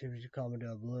 TV comment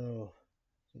down below.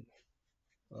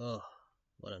 Oh,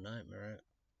 what a nightmare, right?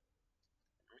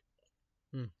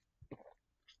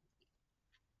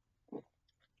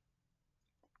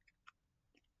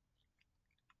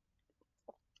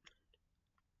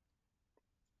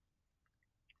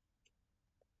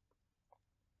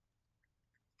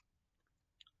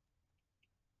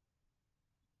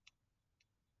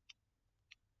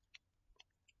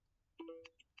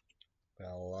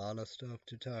 Got a lot of stuff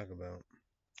to talk about.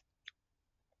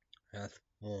 That's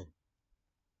full.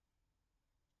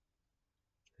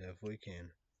 If we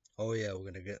can. Oh yeah,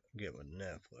 we're gonna get with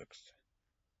Netflix.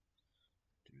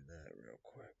 Do that real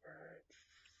quick, alright.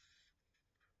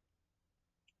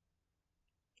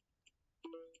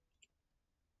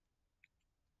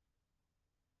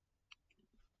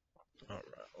 Alright,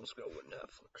 let's go with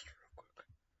Netflix real quick.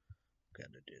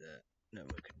 Gotta do that. Then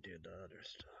we can do the other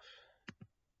stuff.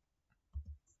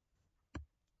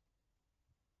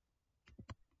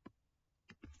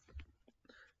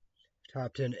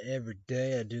 Top 10 every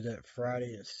day. I do that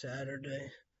Friday and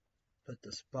Saturday. Put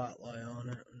the spotlight on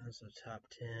it. And that's the top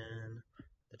 10.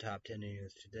 The top 10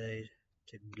 is today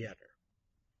together.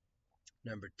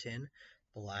 Number 10,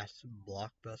 The Last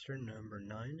Blockbuster. Number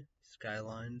 9,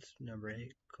 Skylines. Number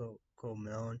 8,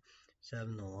 Comelon.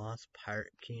 7, The Lost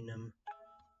Pirate Kingdom.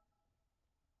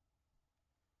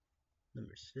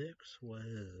 Number 6, what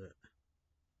is it?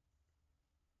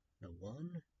 The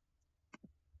 1?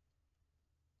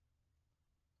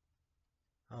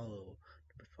 Oh,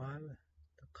 number 5,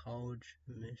 The College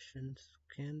Admissions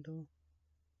Scandal.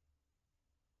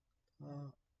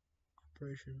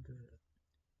 Operation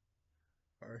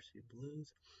RC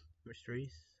Blues. Number 3,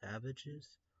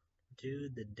 Savages. 2,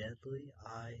 The Deadly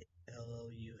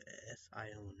ILLUSIONS.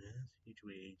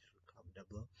 Usually comment down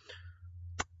below.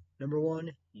 Number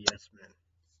 1, Yes Man.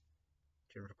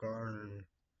 Jennifer Garner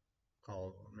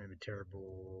called maybe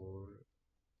terrible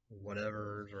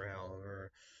whatevers or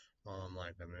however.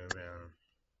 Like the movie.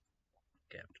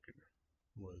 Captain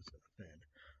was a fan.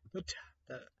 But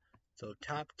so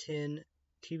top 10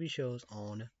 TV shows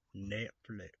on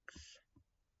Netflix.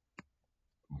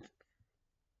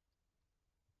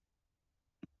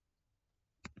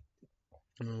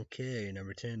 Okay,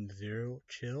 number 10, Zero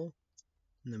Chill.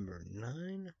 Number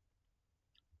 9,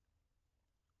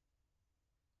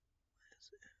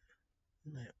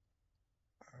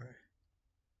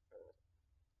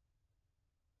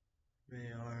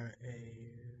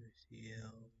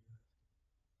 M-A-R-A-C-L.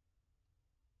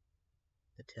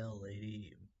 The Tail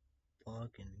Lady,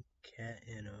 Bog and Cat,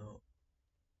 N-O-I-R.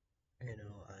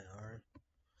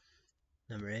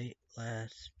 Number 8,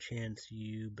 Last Chance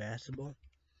U Basketball.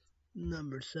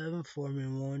 Number 7,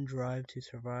 Formula 1 Drive to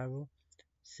Survival.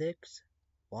 6,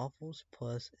 Waffles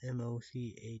plus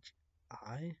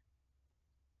M-O-C-H-I.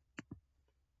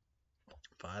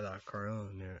 5, Carl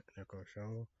and Nickel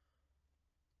Show.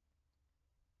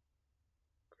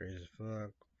 Crazy as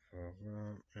fuck,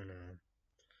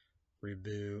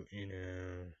 reboot,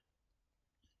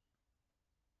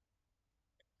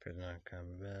 person not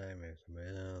coming back, maybe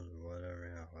somebody else,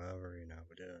 whatever, however,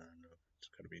 but I don't know. It's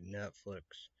gotta be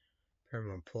Netflix,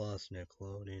 Paramount Plus,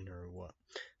 Nickelodeon, or what.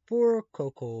 4,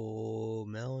 Coco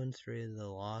Melon, 3, The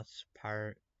Lost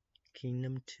Pirate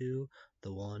Kingdom, 2,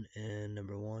 The One, and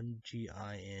number 1,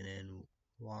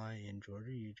 G-I-N-N-Y in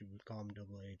Georgia. YouTube would call him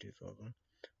AA2000.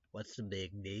 What's the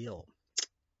big deal?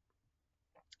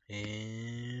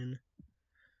 And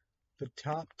the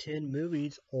top 10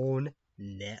 movies on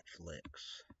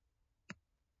Netflix.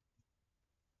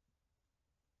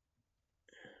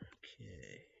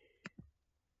 Okay.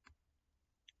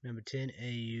 Number 10,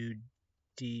 A-U-D-R-E-Y.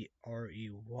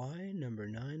 Number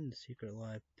 9, The Secret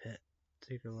Life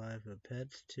of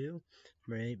Pets 2.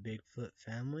 Number 8, Bigfoot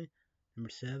Family. Number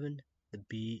 7, The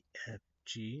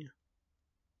BFG.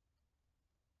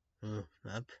 Oh,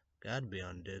 that gotta be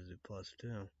on Disney Plus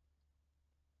too.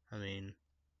 I mean,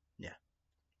 yeah,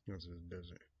 this is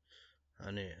Disney.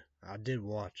 I did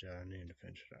watch it. I need to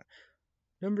finish that.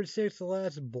 Number 6, The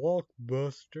Last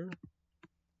Blockbuster.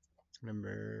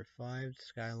 Number 5,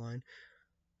 Skyline.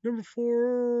 Number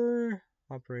 4,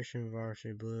 Operation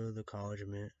Varsity Blue, The College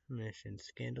Mission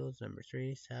Scandals. Number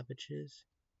 3, Savages.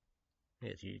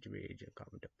 Yes, YouTube agent,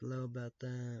 comment down below about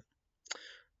that.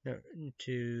 Number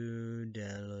 2,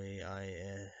 Deadly,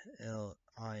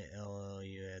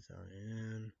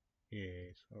 ILLUSIN.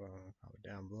 Yes, comment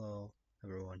down below.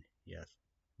 Number 1, yes,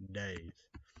 days.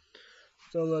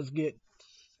 So let's get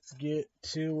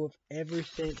to with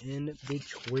everything in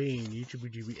between.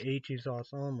 YouTube HE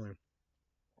sauce only.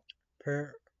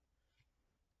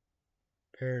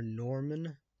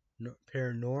 Paranormal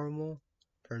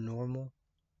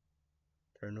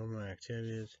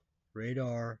Activities,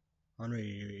 Radar,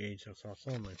 unrated HE sauce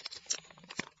only.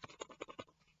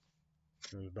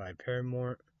 It was by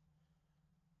Paramount.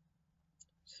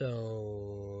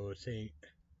 So say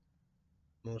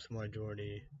most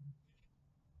majority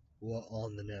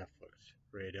on the Netflix.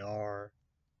 Radar,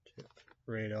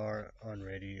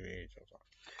 unrated HE sauce.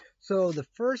 So the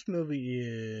first movie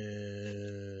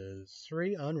is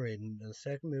 3 unrated, the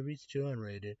second movie is 2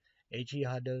 unrated, HE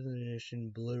High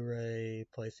Definition, Blu-ray,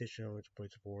 PlayStation, which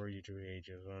plays 4, YouTube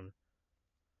HE is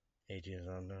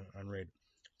on unrated.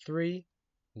 3,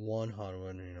 1 hot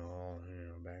one,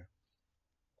 back.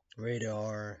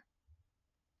 Radar,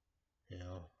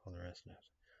 all the rest of that.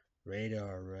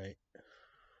 Radar, right?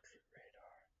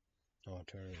 Radar.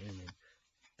 Alternative.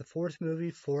 The fourth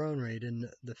movie, 4 unrated.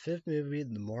 The fifth movie,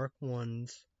 the Mark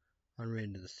 1's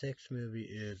unrated. The sixth movie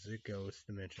is The Ghost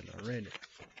Dimension unrated.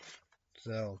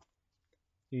 So,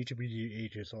 YouTube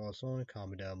HE also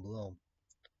comment down below.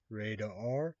 Rated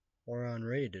R or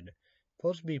unrated.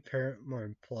 Supposed to be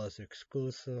Paramount Plus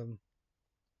exclusive,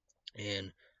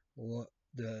 and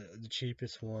the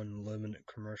cheapest one, limited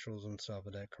commercials and stuff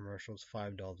of that commercials,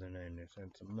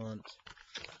 $5.90 a month.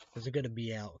 Is it gonna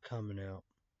be coming out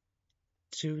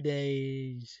 2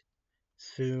 days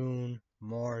soon,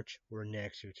 March or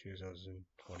next year,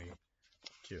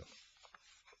 2022.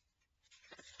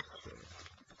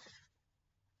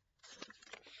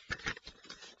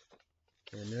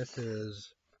 And this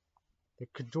is the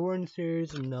Conjuring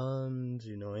series of nuns,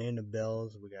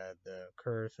 Annabelle's. We got the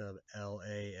Curse of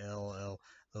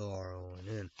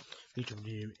Lallorn. Each of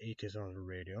the H is on the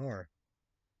radio R.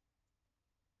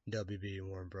 WB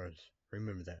Warner Bros.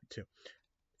 Remember that too.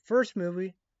 First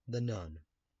movie, The Nun.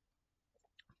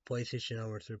 PlayStation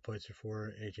over 3, PlayStation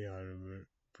 4, HE on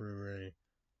Blu-ray,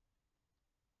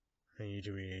 and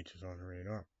YouTube H is on the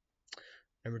radar.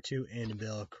 Number 2,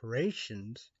 Annabelle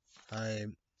Creations. I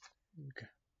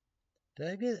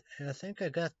think I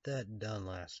got that done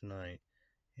last night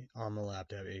on my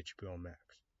laptop, HBO Max.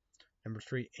 Number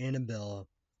 3, Annabella,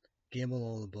 Gamble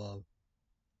all above,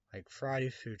 like Friday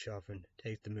food shopping,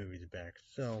 take the movies back.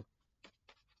 So,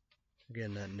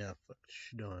 again, that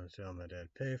Netflix, don't understand my dad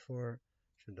pay for it.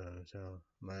 Should have done it. So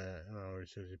my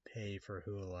always says pay for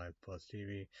Hulu Live Plus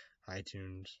TV,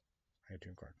 iTunes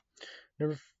card.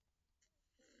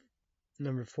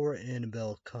 Number 4,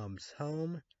 Annabelle Comes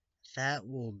Home. That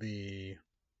will be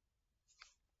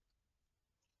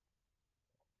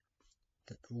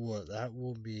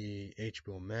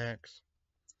HBO Max.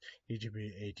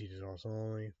 HBO 18 is also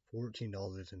only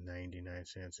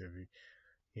 $14.99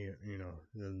 if you know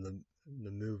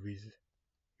the movies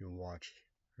you watch.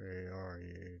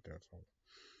 That's all.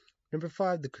 Number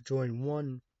 5, The Conjuring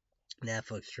 1,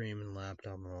 Netflix streaming,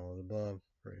 laptop, and all of the above.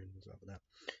 Friends of that.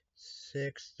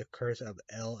 6, The Curse of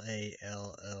Lallorna.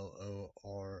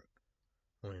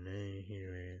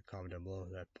 Comment down below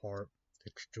that part.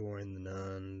 Exploring the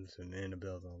nuns and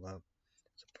Annabelle and all that.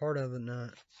 It's a part of it,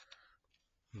 not.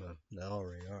 But they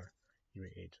already are.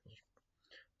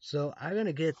 So I'm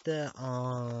gonna get that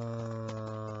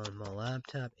on my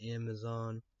laptop,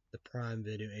 Amazon, the Prime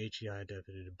Video HDI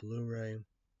definitive Blu-ray.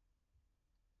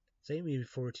 Save me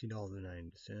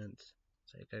 $14.90.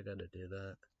 I think I gotta do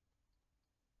that.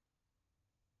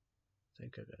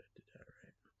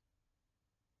 Right?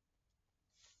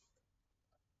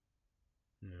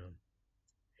 No.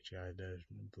 HDI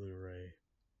definitive Blu-ray.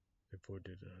 Before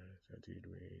did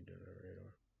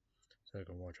so I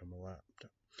can watch on my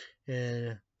laptop.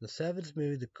 And the 7th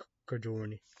movie, The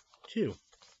Conjuring 2.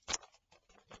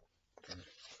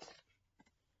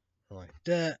 Like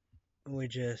that,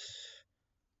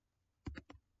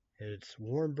 it's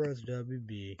Warner Bros.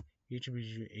 WB,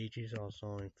 HBG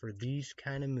also for these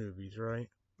kind of movies, right?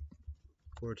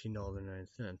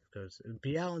 $14.09, because it would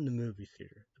be out in the movie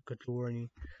theater. The Conjuring,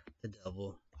 The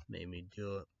Devil Made Me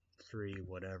Do It, 3,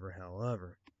 whatever,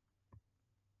 however.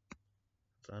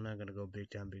 So I'm not gonna go big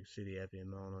time, big city,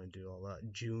 FM, Illinois, and do all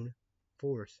that. June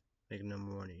 4th, make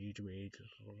number 1 at HBH,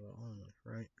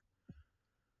 right?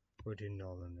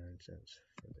 $14.09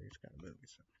 for these kind of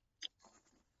movies.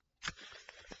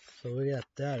 So we got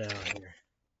that out here.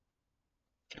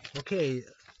 Okay,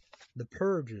 The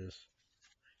Purges.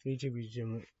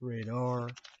 HBG rated R,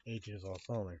 H is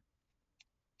also there.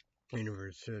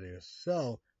 Universal Studios.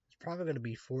 So it's probably gonna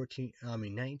be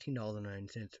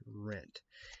 $19.09 rent.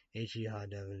 HD high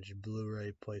definition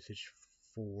Blu-ray, PlayStation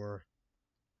 4.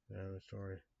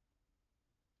 Sorry.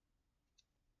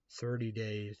 30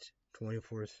 days,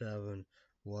 24/7.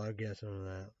 Well, I guess on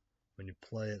that. When you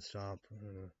play it, stop,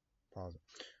 pause it.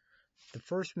 The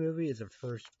first movie is the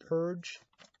first Purge.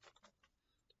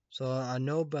 So I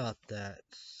know about that.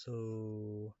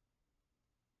 So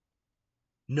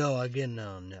no, I get it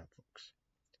on Netflix.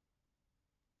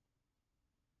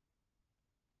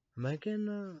 Am I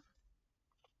getting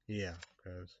yeah,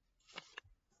 because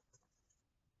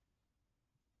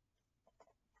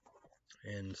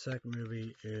and the second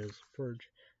movie is Purge.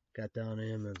 Got down on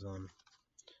Amazon.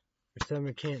 For some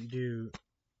I can't do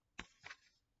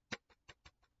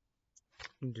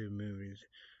movies.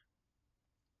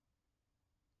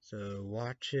 So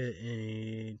watch it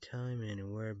anytime,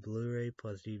 anywhere. Blu-ray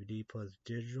plus DVD plus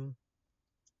digital.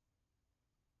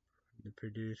 The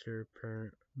producer,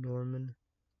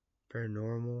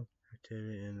 Paranormal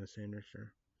Activity, and the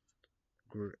Sanderson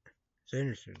Group.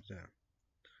 Sanderson's out.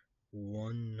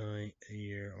 One night a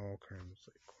year, all crimes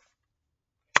legal.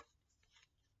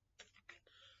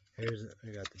 I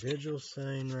got the digital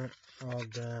sign right, all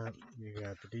that. You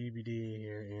got the DVD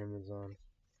here, Amazon.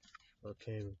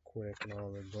 Okay, quick and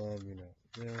all the above,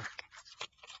 yeah.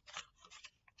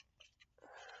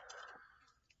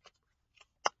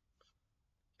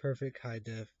 Perfect high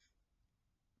def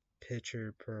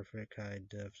picture, perfect high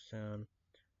def sound,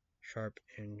 sharp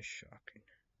and shocking.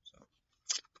 So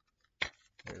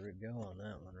there we go on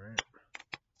that one, right?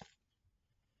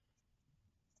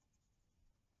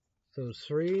 So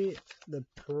 3, The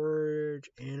Purge,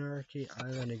 Anarchy.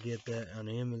 I'm gonna get that on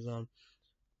Amazon.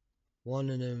 One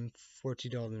of them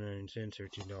 $14.09,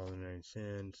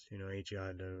 $13.09.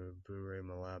 HEI to Blu-ray,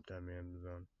 my laptop,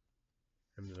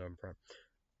 Amazon Prime.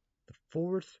 The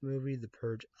 4th movie, The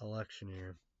Purge, Election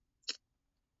Year.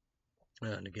 I'm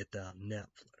gonna get that on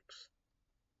Netflix.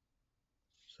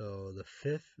 So the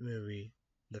 5th movie,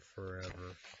 The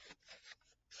Forever.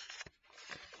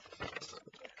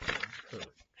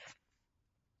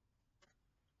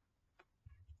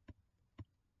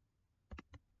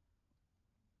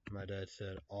 My dad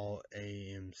said all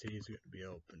AMC is going to be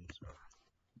open, so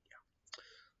yeah.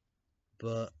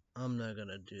 But I'm not going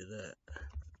to do that.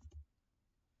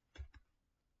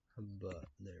 But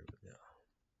there we go.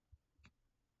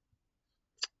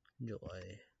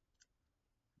 Enjoy.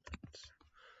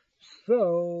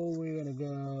 So we're going to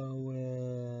go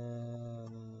with...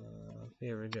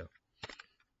 Here we go.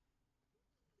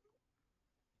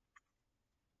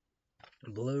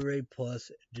 Blu-ray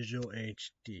plus digital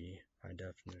HD high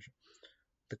definition.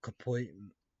 The complete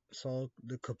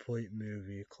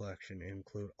movie collection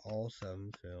include all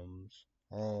 7 films,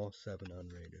 all 7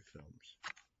 unrated films.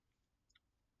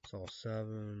 It's all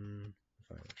 7.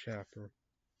 Final chapter.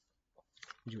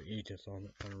 You each is on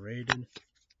unrated.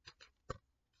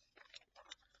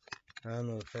 I don't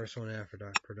know the first one, After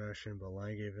Dark Production, but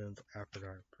Lionsgate Films, After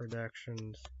Dark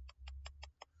Productions.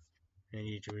 And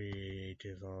each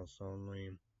is also only.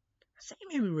 I say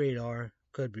maybe rated R.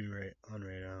 Could be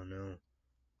unrated, I don't know.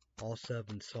 All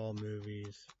 7 Saw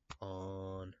movies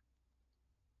on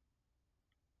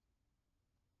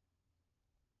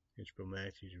HBO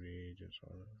Max, HBO just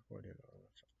on what is it?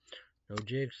 No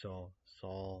Jigsaw,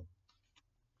 Saw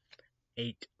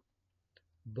 8.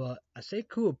 But I say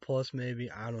Cool Plus maybe,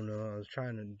 I don't know. I was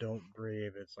trying to Don't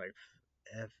Breathe. It's like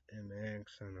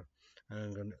FMX and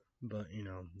I'm gonna, but you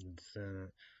know, it's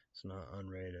not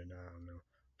unrated. I don't know,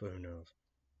 but who knows?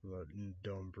 But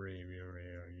Don't Breathe, you're on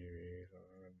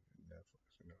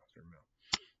Netflix and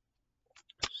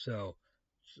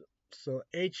so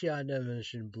HEI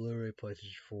definition, Blu-ray,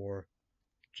 PlayStation 4,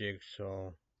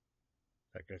 Jigsaw.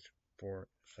 I guess 4.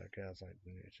 So I guess like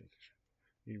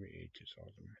you read H's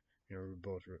awesome. You know, we're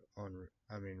both on.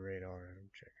 Radar. I'm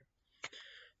checking.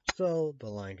 So the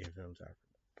Lionsgate Films After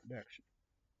Production.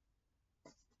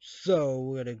 So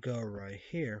we're gonna go right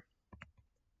here.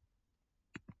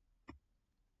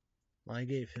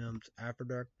 Lionsgate Films After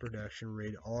Dark Production,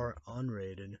 rated R,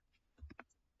 unrated.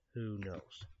 Who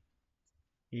knows?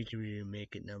 Each review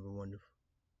make it number 1.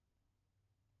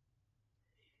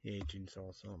 Agents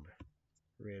all summer.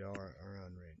 Rated R or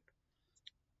unrated.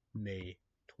 May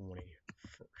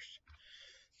 21st.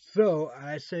 So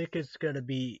I think it's gonna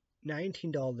be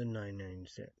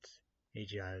 $19.99.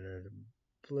 HEI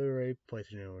Blu-ray,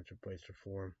 PlayStation Network, PlayStation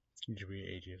 4. GB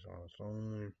ages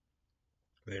only.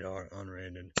 Rated R,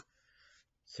 unrated.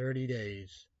 30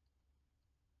 days.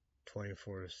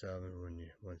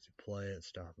 24/7 once you play it,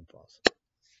 stop and pause.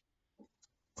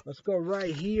 Let's go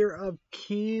right here of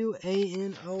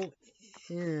QAnon.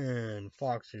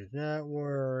 Fox News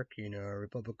Network,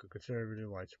 Republican conservative,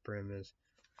 white supremacists,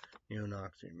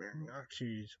 neo-Nazi, American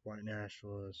Nazis, white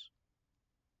nationalists,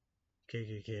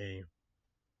 KKK.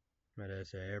 Might I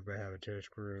say, everybody have a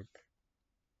terrorist group.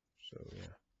 So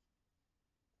yeah.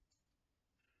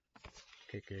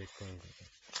 KKK.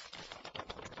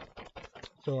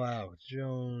 So Alex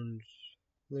Jones,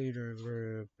 leader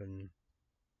group, and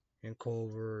in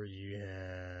Culver you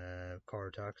have Carl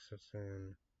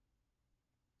Tuxson,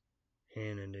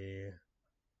 Hannity,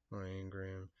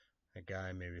 Ingram, a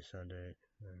guy maybe Sunday,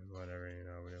 whatever,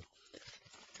 whatever.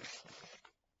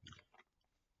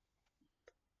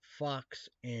 Fox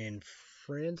and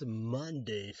Friends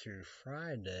Monday through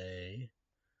Friday.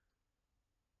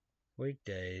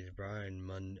 Weekdays,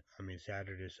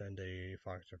 Saturday, Sunday,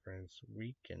 Fox and Friends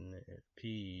Weekend at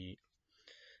P.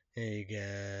 And you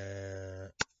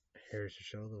got Harris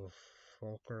Show, the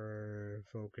Folker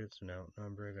Focus, and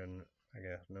Outnumbered, and I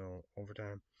guess no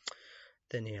overtime.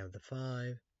 Then you have the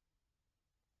 5.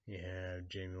 You have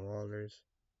Jamie Walters,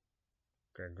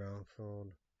 Greg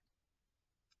Grunfeld,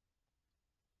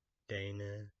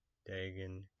 Dana,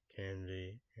 Dagan,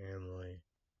 Kennedy, Emily.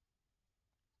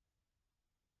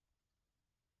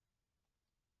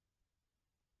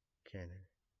 Kennedy.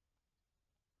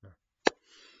 No.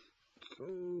 So,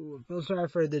 feel sorry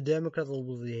for the Democrats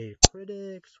will be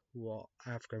critics.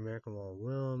 African American Wall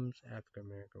Williams, African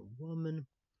American woman.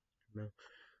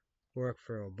 Work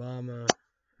for Obama.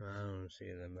 I don't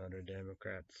see them other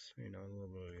Democrats, a little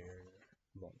bit here.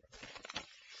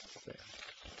 So,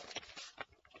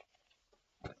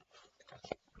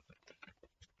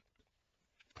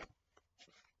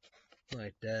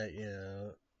 like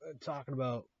that, talking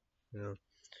about,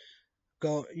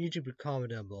 YouTube would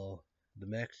comment down below the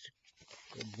Mexican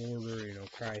border,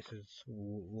 crisis,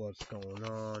 what's going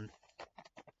on.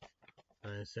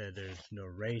 I said there's no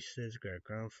races, Greg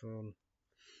Grunfeld,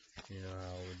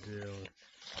 how we do.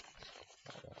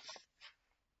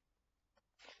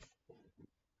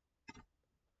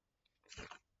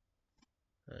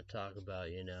 Talk about,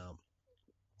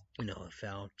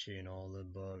 Fauci and all the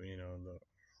above,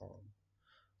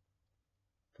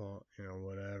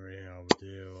 whatever, we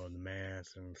do, or the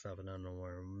masks and stuff, and I don't know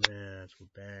where masks were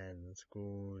bad in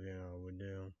schools, we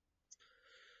do.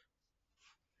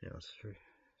 3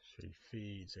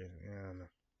 feeds, I don't know.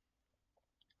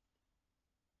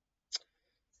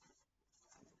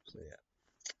 So, yeah.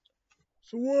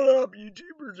 So, what up,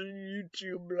 YouTubers and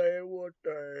YouTube land? What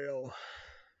the hell?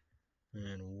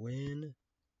 And when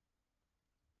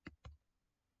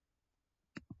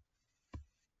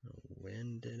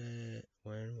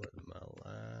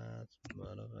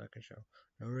show.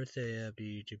 Remember to say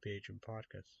the YouTube Patreon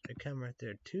podcast. They come right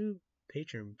there. 2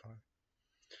 Patreon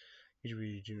podcasts.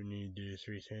 You do need to do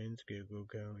 3 things. Get a Google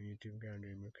account, YouTube account,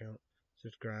 Dream account.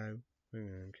 Subscribe.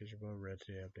 In case you're Red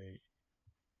State Update.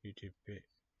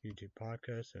 YouTube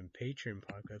podcast and Patreon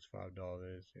podcast, $5,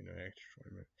 extra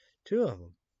 20 minutes. 2 of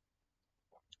them.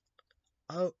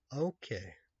 Oh,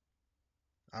 okay.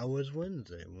 I was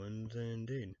Wednesday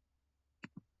indeed.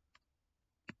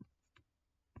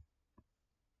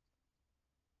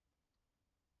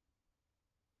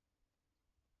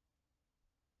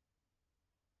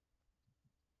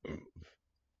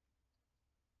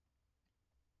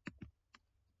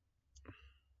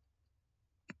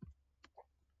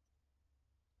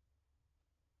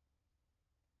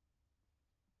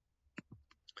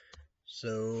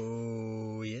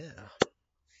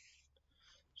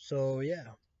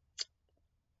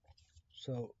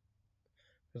 So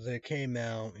because it came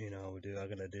out, I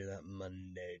gotta do that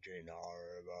Monday during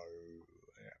our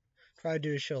tried to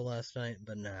do a show last night,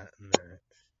 but not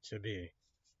to be.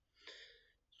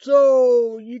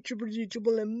 So YouTube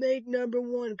will make number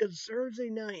 1 because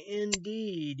Thursday night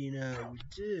indeed, we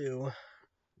do.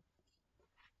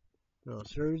 No,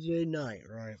 Thursday night,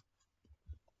 right?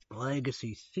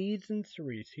 Legacy Season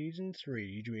 3,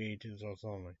 YouTube Agents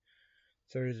only.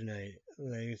 Thursday night,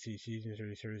 Legacy Season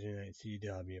 3, Thursday night,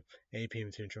 CW, 8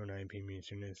 p.m. Central, 9 p.m.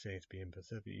 Eastern, and 6 p.m.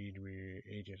 Pacific,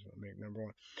 Agents will make number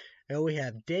 1. And we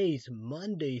have days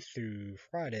Monday through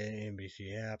Friday,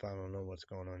 NBC app. I don't know what's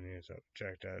going on here, so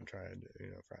check that and try it,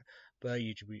 Friday. But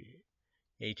YouTube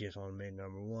Agents on make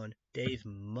number 1. Days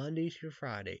Monday through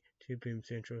Friday, 2 p.m.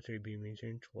 Central, 3 p.m.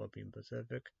 Eastern, 12 p.m.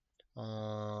 Pacific.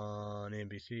 On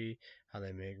NBC, how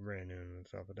they make Brandon and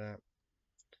stuff like that.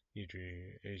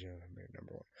 YouTube Agent make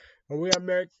number 1. But we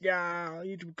got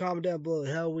YouTube comment down below.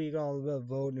 Hell week all about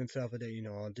voting and stuff like that.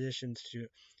 Auditions to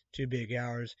 2 big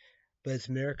hours. But it's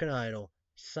American Idol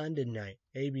Sunday night,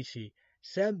 ABC,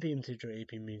 7 p.m. Central, 8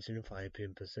 p.m. Eastern, 5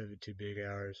 p.m. Pacific, 2 big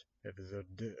hours. If it's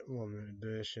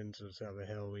auditions or stuff,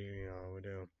 hell week, we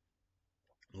do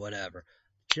whatever.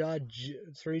 3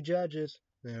 judges.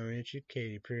 Now Richard,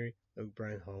 Katy Perry, Luke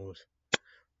Bryan, host,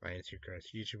 Ryan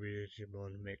Seacrest, YouTube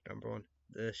one, make number 1.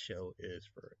 This show is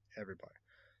for everybody.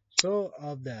 So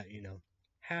of that,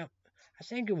 I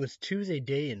think it was Tuesday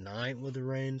day and night with the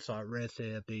rain, so I read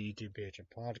say up the YouTube page and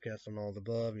podcast and all the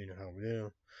above, how we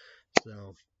do.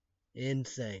 So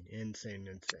insane.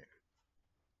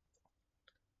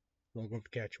 Welcome to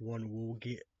Catch One. We'll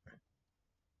get.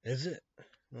 Is it?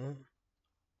 Huh?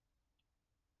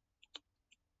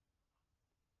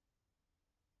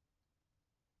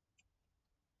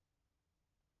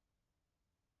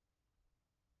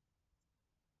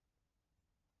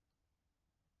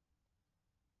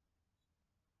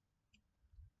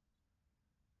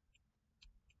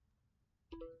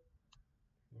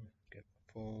 Get my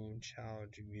phone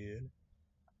charged again.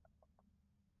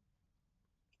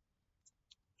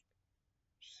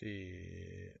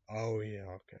 See. Oh, yeah,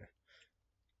 okay.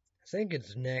 I think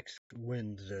it's next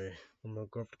Wednesday. I'm gonna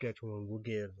go up to Catch One. We'll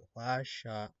give the last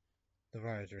shot, the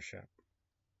Pfizer shot.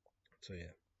 So,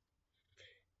 yeah.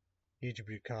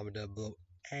 YouTube comment down below.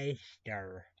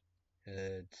 Easter.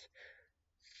 It's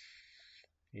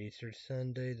Easter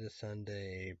Sunday, the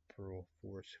Sunday, April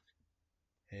 4th.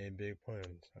 Any big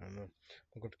plans? I don't know.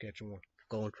 I'm going to catch one.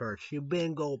 Going to church. You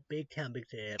been go big time,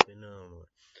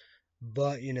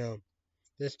 But,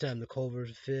 this time the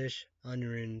Culver's fish,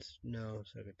 onions, no,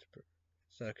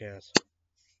 suck ass.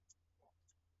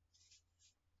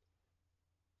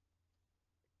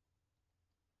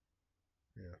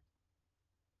 Yeah.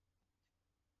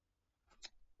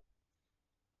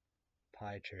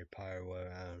 Pie, cherry pie, or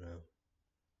whatever, I don't know.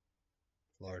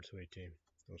 Large sweet tea.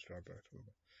 No Starbucks.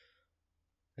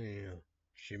 And,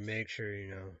 she makes sure,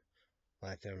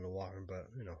 like them in the water, but,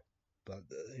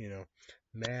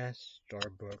 Mass,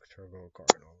 Starbucks, Turbo Car,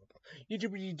 and all of that.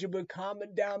 YouTube,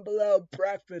 comment down below.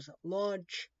 Breakfast,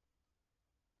 lunch,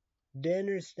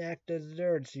 dinner, snack,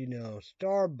 desserts,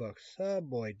 Starbucks,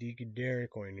 Subway, Deacon Dairy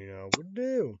Queen, we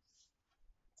do.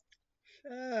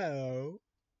 So,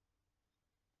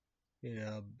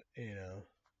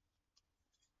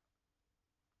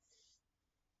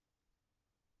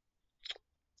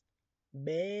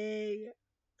 big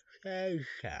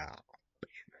show.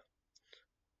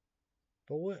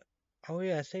 But what? Oh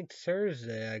yeah, I think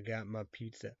Thursday I got my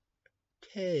pizza.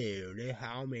 Dude,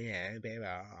 how many baby?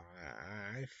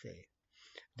 I see.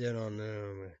 Then on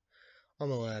my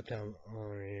laptop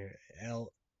on here,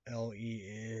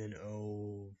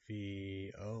 Lenovo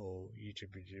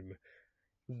YouTube.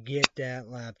 Get that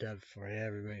laptop for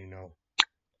everybody,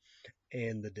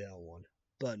 and the Dell one,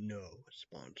 but no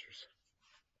sponsors.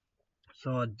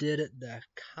 So I did it that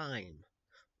time.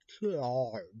 Too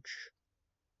large.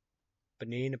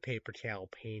 Banana paper towel,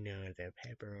 peanuts, and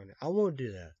pepperoni. I won't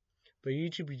do that. But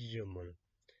YouTube is your money.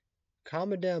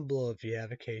 Comment down below if you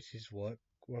have a Casey's. What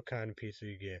kind of pizza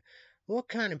you get. What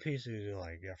kind of pizza do you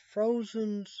like? Yeah,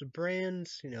 Frozen's,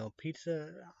 brands,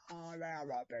 pizza. Oh, now I'm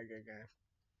not big again.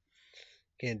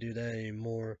 Can't do that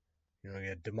anymore. You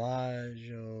got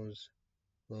DiMaggio's,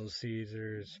 Little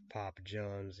Caesars, Papa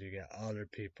John's. You got other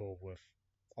people with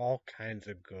all kinds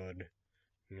of good,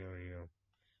 you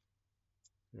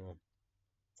know,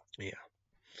 yeah.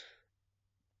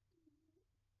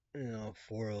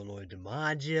 For Illinois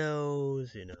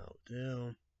DiMaggio's,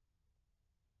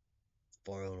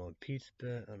 for Illinois Pizza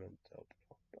Pit. I don't know.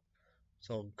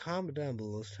 So comment down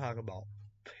below. Let's talk about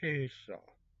pizza.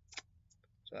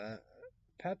 So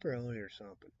pepperoni or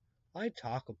something. I like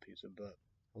taco pizza, but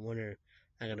I wonder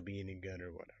not gonna be any good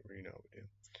or whatever.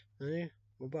 We do.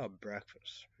 What about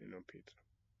breakfast? Pizza.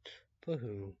 But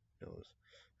who knows?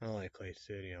 I like Clay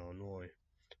City, Illinois.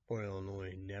 For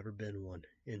Illinois, never been one,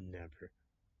 and never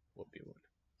will be one.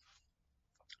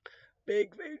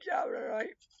 Big food shopping,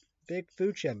 right? Big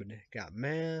food shopping. Got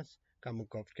mass. Got my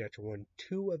golf catcher won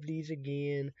 2 of these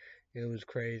again. It was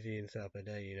crazy and stuff like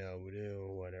that. We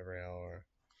do whatever hour.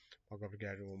 My golf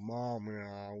catcher with mom,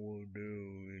 I will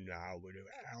do. I will do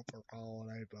alcohol.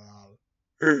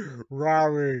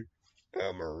 Robert.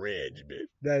 I'm a rich bitch.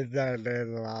 That's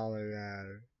all it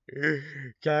matters.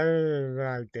 Kevin is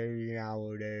like thing I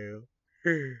will do.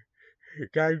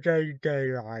 Can't take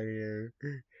right here.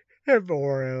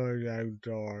 For Illinois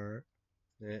door.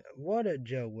 What a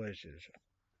Joe wishes.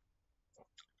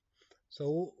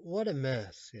 So what a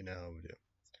mess, we do.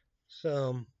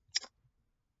 So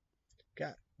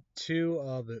got 2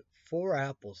 of it, 4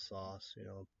 applesauce,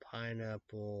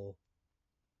 pineapple,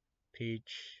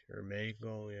 peach or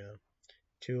mango,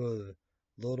 2 of the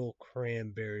little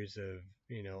cranberries of,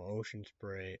 Ocean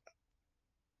Spray,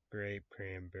 grape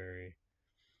cranberry,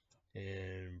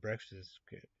 and breakfast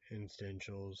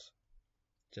essentials,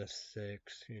 just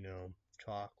 6,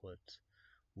 chocolates,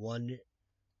 1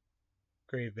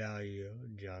 great value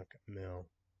junk milk.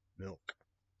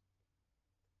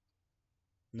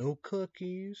 No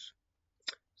cookies.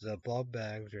 Ziploc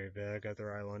bags, great value, got the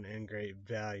right one, and great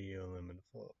value aluminum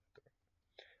foil.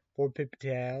 4 paper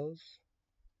towels,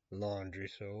 laundry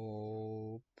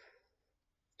soap,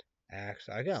 Axe.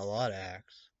 I got a lot of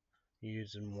Axe.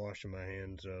 Using washing my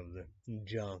hands of the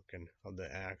junk and of the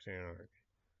Axe anarchy.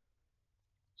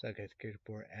 So I got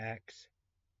skateboard Axe,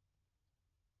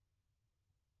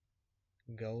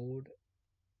 gold.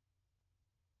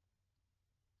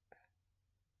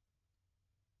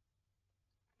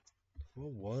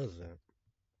 What was it?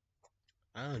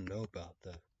 I don't know about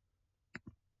that.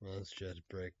 Let's just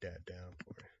break that down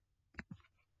for you.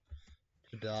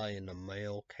 Today in the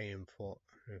mail came for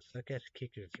I guess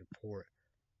Kicker's report.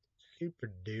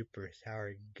 Super duper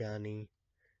sour gunny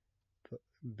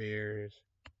beers.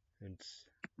 It's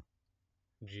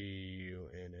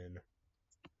GUNN.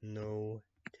 No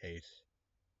taste.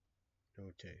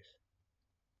 No taste.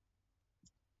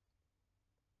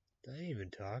 Did I even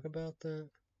talk about that?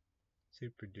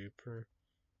 Super duper.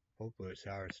 Hopefully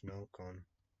sour smoke on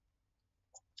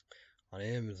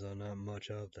Amazon, not much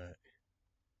of that.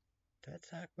 Did I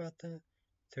talk about that?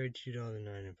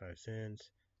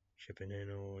 $32.95. Shipping in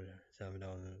over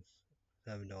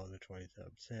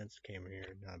 $7.27. Came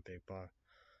here, not a big box.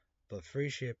 But free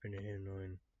shipping and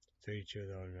handling,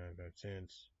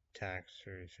 $32.95. Tax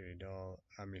 $33.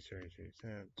 I mean 33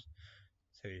 cents.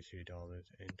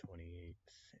 $33.28.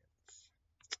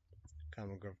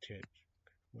 Common Grove Church.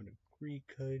 What a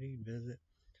Greek hoodie visit.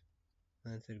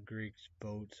 Lancet Greeks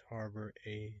Boats Harbor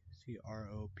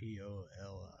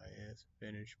ACROPOLIS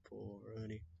Vintage Pool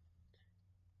Hoodie.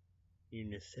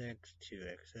 Unisex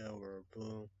 2XL or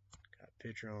blue. Got a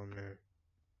picture on there.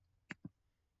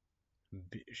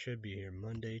 Should be here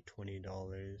Monday, $20,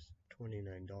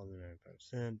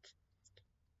 $29.95.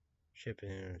 Shipping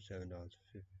here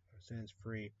 $7.55.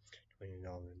 Free,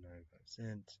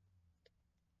 $20.95.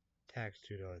 Tax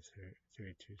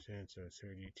 $2.32, so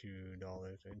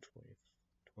 $32.27.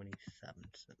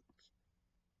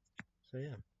 So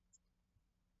yeah.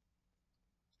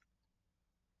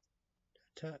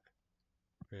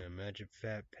 Yeah, Magic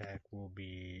Fat Pack will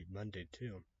be Monday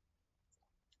too.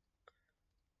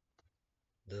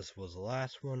 This was the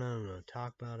last one. I'm gonna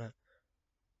talk about it.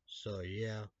 So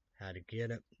yeah, how to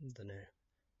get it.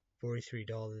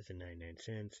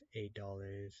 $43.99,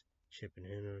 $8 shipping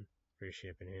in, free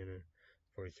shipping in,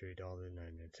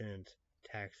 $43.99,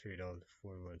 tax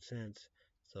 $3.41,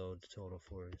 so the total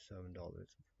 $47.40.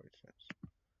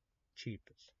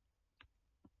 Cheapest.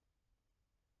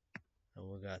 And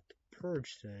we got the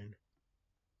Purge thing.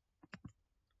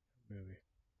 Movie.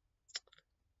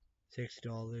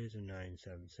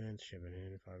 $6.97. Shipping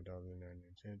in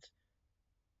 $5.99.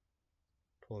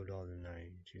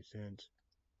 $12.92.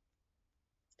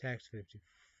 Tax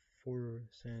 54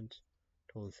 cents.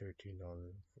 Total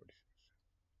 $13.46.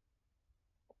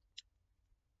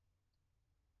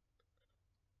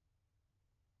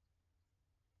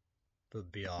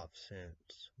 But be off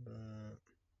cents. But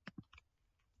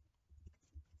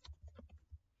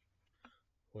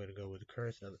way to go with the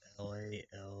curse of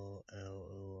LALLORNA.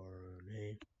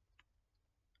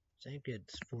 I think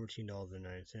it's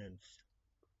 $14.09.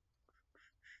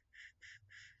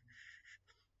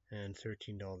 And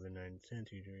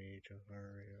 $13.09 each of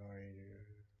our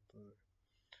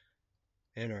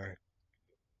Anarch.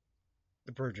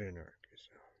 The Purge Anarch.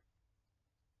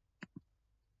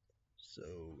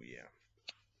 So yeah.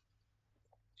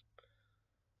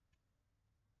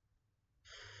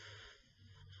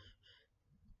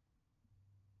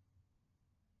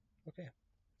 Okay.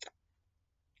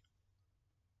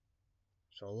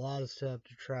 So a lot of stuff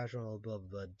to trash all above,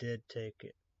 but did take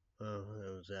it. Oh,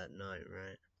 it was that night,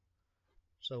 right?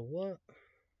 So what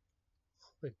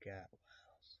we got?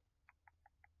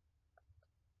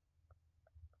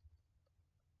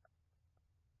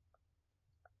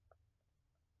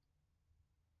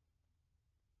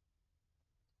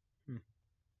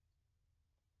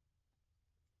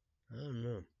 I don't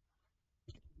know.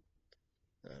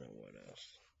 I don't know what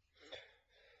else.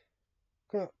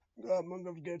 I'm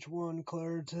gonna get one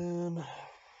Claritin.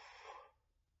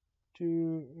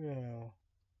 Two, yeah.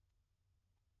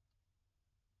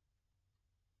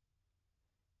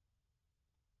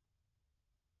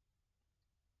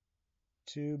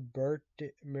 Two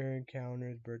birthday Mary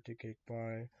Counters birthday cake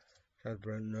pie. That's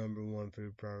 #1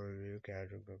 food product review.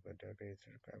 Casual cook a decade.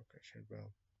 Subscribe, question,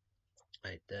 bro.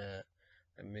 Like that.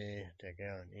 Let me take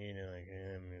out and eat it like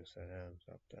him. You said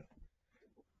stop that.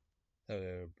 That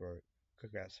was broke.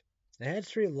 Good guys. I had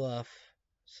 3 left.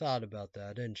 Sad about that.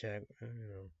 I didn't check.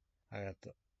 I got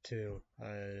the 2.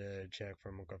 I checked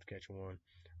from McGuff Kitchen 1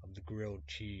 of the grilled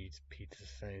cheese pizza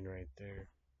thing right there.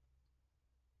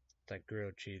 It's like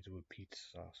grilled cheese with pizza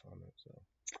sauce on it. So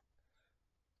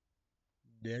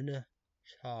then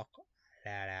chalk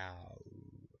that out.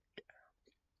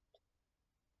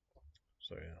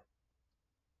 So yeah.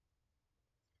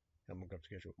 I'm gonna have to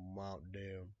get you a Mountain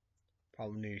Dew.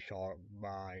 Probably need shark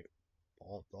bite.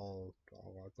 All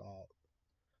I thought.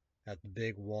 Got the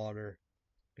big water.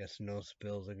 Guess no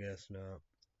spills, I guess not.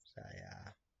 So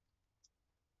yeah.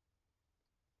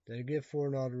 Did I get for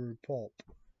another pulp?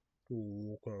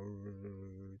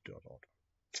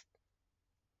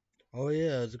 Oh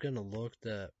yeah, I was gonna look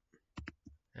that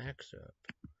axe up,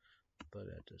 but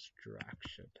a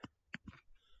distraction.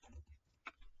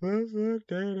 Let's look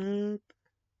that up.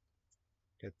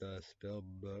 Get the spell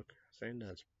book. Saying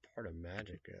that's part of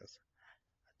magic is.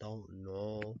 I don't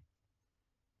know.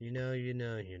 You know.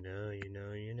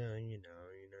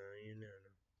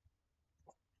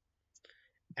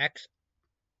 X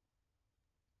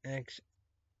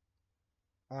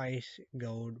ice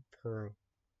gold per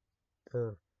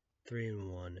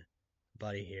 3-in-1.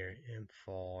 Buddy here and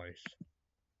force.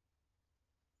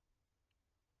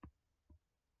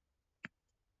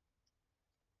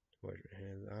 I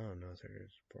don't know if there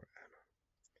is support.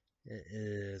 It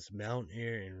is Mountain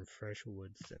Air and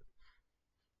Freshwood.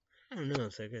 I don't know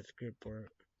if I get good for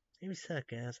it. Maybe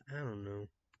suck ass. I don't know.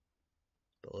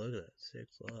 But look at that.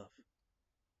 6 left.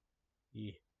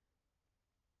 Yeah.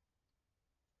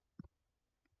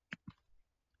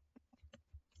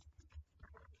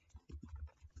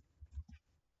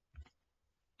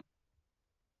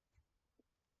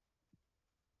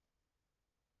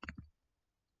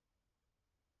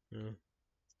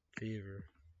 Fever.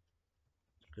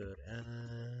 Good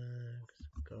Axe.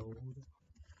 Gold.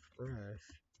 Fresh.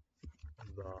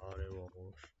 Body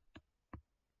wash.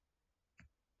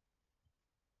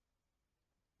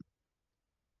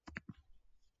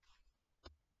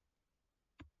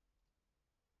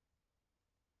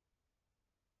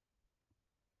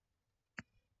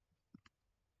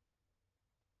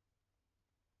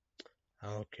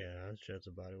 Okay, that's just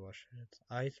a body wash. It's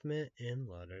ice mint and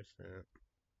leather scent.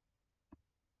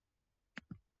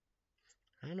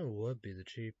 I don't know what would be the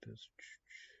cheapest.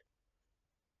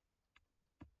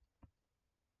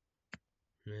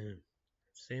 Man,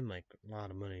 seemed like a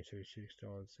lot of money.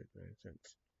 $36.69.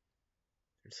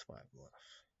 There's 5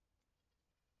 left.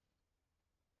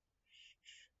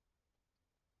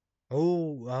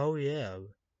 Oh yeah.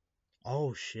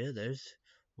 Oh shit, there's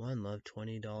one left.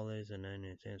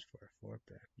 $20.90 for a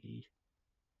 4-pack.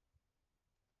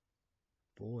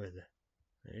 Boy,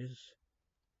 He's,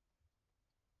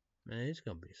 man, he's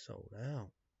gonna be sold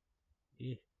out.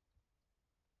 Yeah.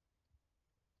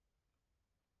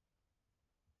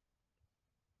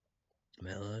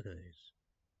 Man, look at these.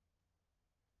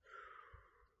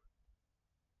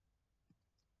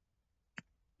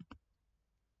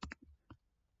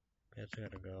 Guess I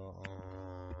gotta go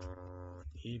on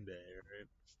eBay, right?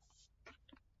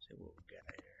 See what we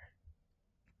got here.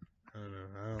 I don't know.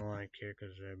 I don't like here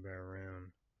because they're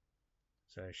around.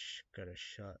 So I gotta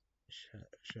shut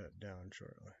down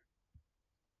shortly.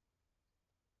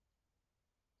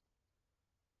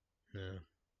 No,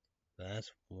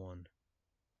 that's one.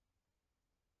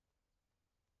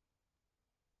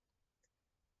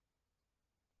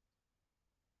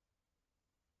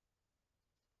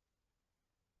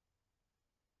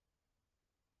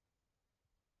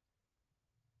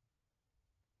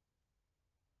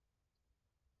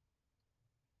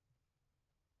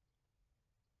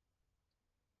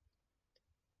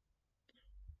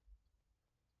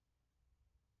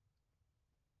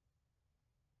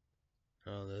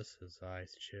 Oh, this is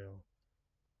Ice Chill.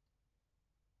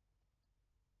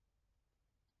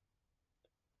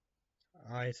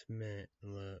 Ice Mint,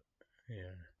 look,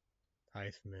 yeah,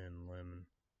 Ice Mint Lemon.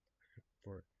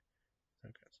 For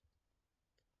seconds.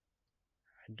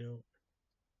 I don't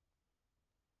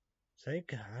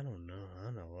think, I don't know. I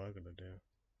don't know what I'm gonna do.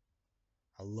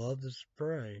 I love the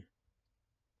spray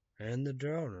and the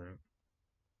deodorant.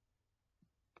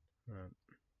 I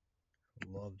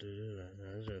love to do that.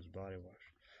 That's just body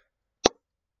wash.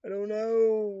 I don't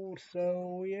know.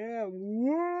 So yeah,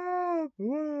 what's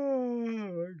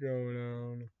going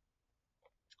on?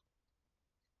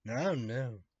 I don't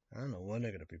know. I don't know when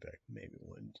they're gonna be back. Maybe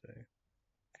Wednesday.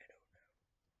 I don't know.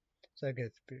 So I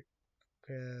get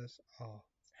because I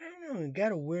don't know. It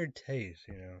got a weird taste,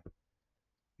 you know.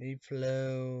 Meat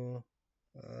flow.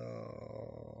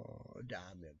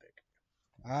 Diabetic.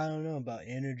 I don't know about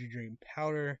energy drink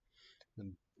powder.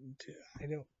 I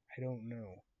don't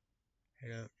know. I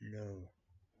don't know.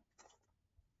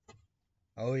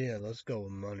 Oh yeah, let's go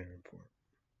with money report.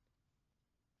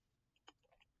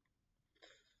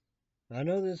 I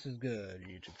know this is good,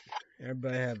 YouTube.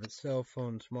 Everybody have a cell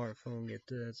phone, smartphone. Get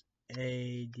this.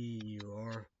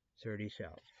 ADUR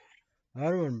 30,000. I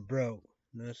don't broke.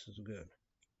 This is good.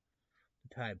 The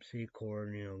Type C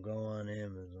cord, you know, go on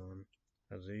Amazon.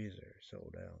 Cause these are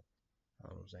sold out. I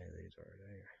don't say these are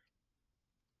there.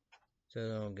 So I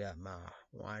don't got my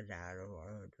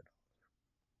 $100.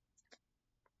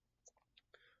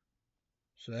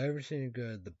 So everything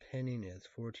good. The penning is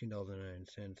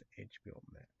 $14.09 HBO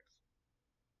Max.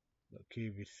 The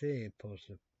QVC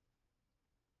posted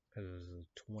because it was the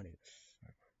 20th.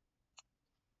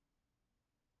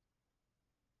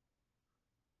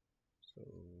 So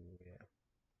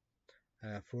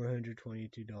yeah,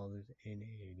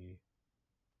 $422.80.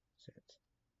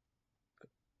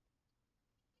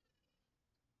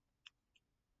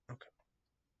 Okay.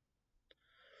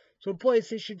 So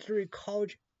PlayStation 3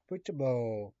 College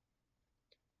Football.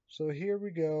 So here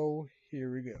we go.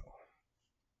 Here we go.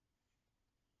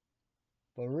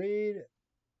 But Reed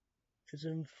is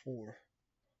in 4.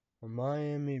 Well,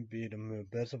 Miami beat them the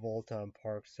best of all time,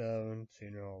 Park 7,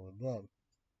 senior all above.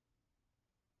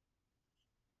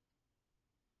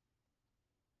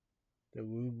 The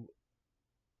Woo.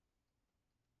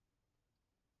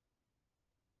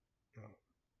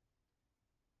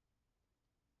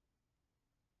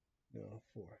 No,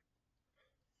 4.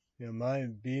 You know,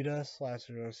 Miami beat us last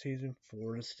season,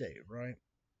 Florida State, right?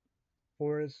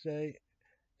 Florida State,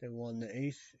 they won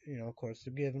the you know, of course,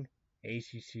 the given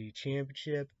ACC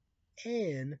championship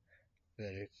and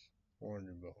FedEx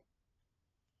Orange Bowl.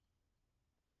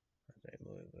 I think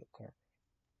Louisville Cardinals.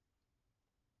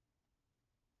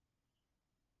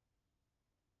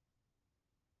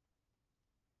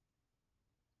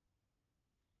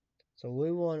 So we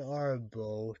won our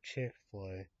bowl.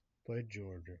 Chick-fil-A played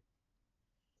Georgia.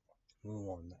 We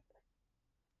won that.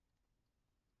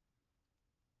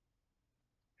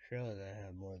 Surely they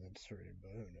had more than 3,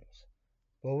 but who knows?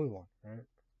 But we won, right?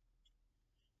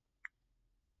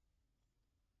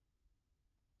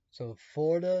 So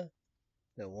Florida,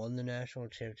 that won the national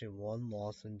championship, one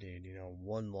loss indeed. You know,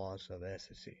 one loss of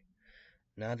SEC.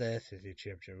 Not the SEC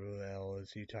championship, really the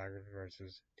LSU Tigers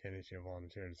versus Tennessee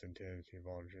Volunteers, and Tennessee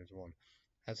Volunteers won.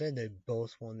 I said they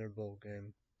both won their bowl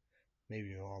game.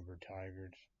 Maybe Auburn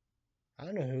Tigers. I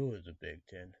don't know who was the Big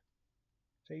Ten.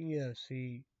 So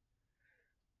UFC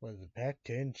was the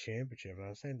Pac-10 championship. I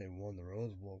was saying they won the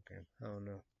Rose Bowl game. I don't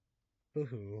know. But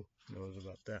who knows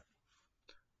about that?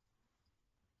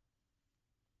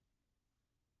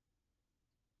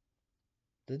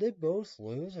 Did they both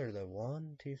lose or they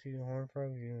won? TCU Horned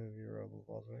Frogs, UNLV Rebels,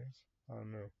 Las Vegas? I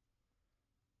don't know.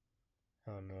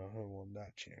 I don't know who won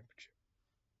that championship.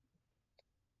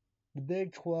 The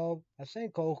Big 12, I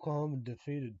think Oklahoma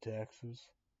defeated Texas.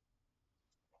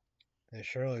 They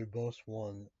surely both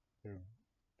won their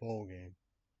bowl game.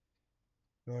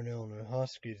 Northern Illinois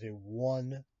Huskies, they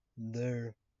won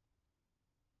their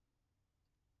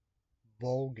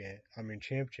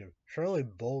championship. Surely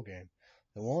bowl game.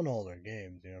 They won all their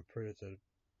games, pretty good.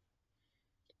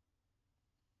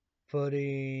 Footy,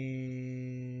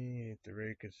 the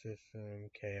Rican system,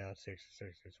 chaos,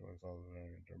 66 ones, all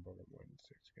the book of 1-6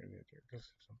 games,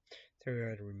 system. 3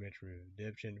 rematch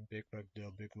redemption, big fuck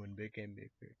deal, big win, big game,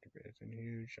 big victory, and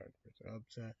huge, shot for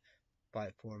upset,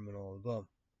 fight form, and all above.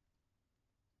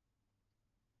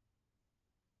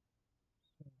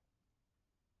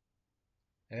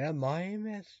 Yeah,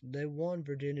 Miami, they won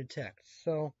Virginia Tech.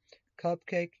 So,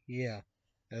 Cupcake, yeah,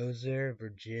 it was there,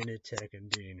 Virginia Tech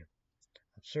indeed.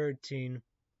 13,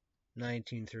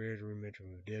 19, 3 rematch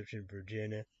redemption,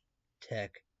 Virginia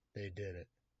Tech, they did it.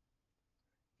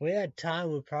 If we had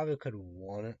time, we probably could have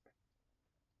won it.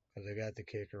 Because they got the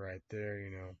kicker right there,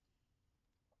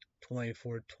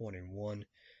 24-21.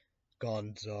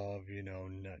 Gonzalez,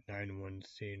 9-1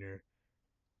 senior.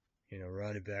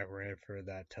 Running back ran for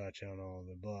that touchdown, all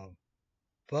the above.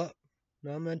 But,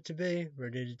 not meant to be.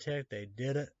 Virginia Tech, they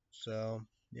did it. So,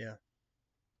 yeah.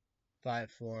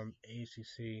 Fight for them,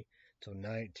 ACC till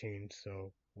 19.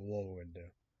 So, what we're going to do.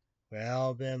 We have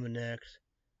Alabama next.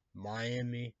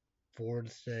 Miami,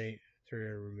 Florida State,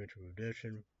 3-year rematch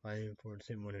edition. Miami, Florida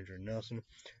State, 100 Nelson.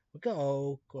 We got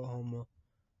Oklahoma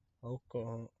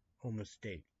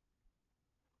State.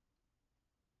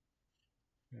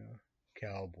 Yeah,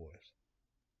 Cowboys,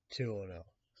 2-0.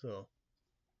 So,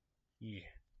 yeah.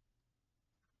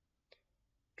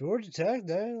 Georgia Tech,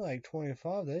 they're like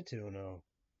 25. They're 2-0.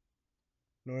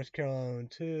 North Carolina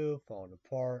 2, falling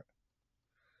apart.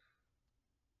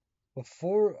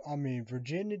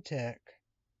 Virginia Tech,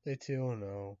 they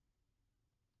 2-0.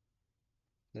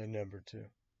 They're number 2.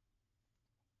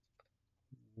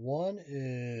 One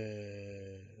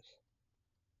is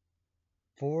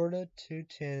Florida, 2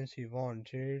 Tennessee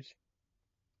Volunteers,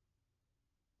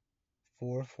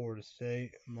 4 Florida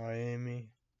State,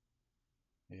 Miami.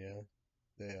 Yeah,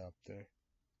 they up there.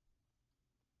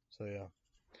 So yeah.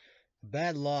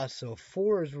 Bad loss, so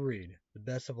 4 is Reed, the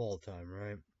best of all time,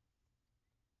 right?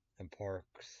 And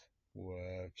Parks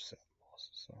with 7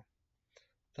 losses, so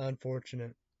it's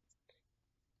unfortunate.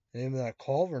 And even that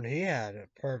Culver, he had a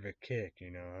perfect kick,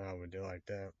 I would do like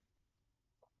that.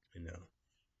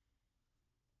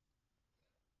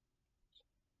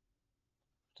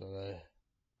 So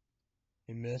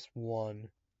he missed one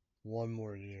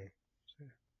more year. So,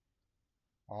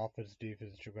 offense,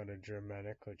 defense are going to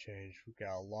dramatically change. We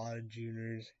got a lot of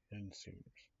juniors and seniors.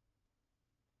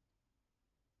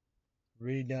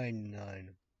 Reed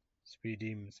 99, Speed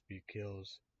Demon, Speed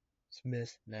Kills,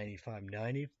 Smith 95,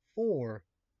 94.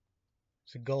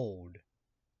 It's a gold.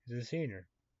 He's a senior.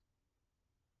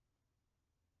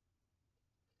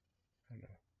 I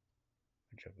know.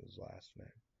 Which of his last name?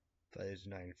 But he's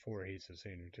 94. He's a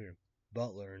senior too.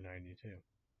 Butler 92.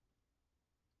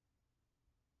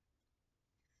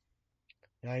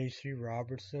 93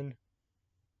 Robertson.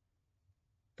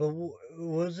 But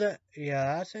was that?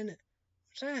 Yeah, I seen it.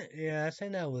 Yeah, I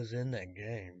seen that was in that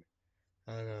game.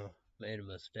 I don't know. Made a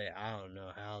mistake. I don't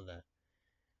know how that.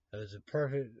 It was a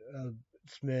perfect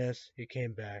Smith. He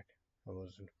came back. I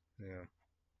was, a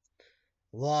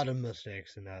lot of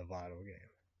mistakes in that vital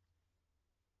game.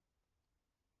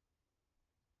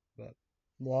 But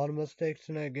a lot of mistakes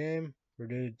in that game.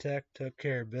 Virginia Tech took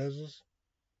care of business.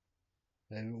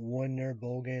 They won their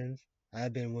bowl games.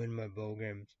 I've been winning my bowl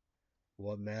games.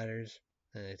 What matters?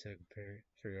 And they took a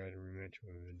 3-yard rematch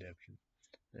with redemption.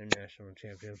 They're national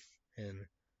champion. And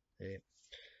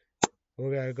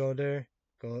we gotta go there.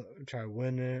 Go try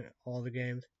winning all the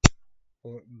games.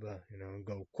 But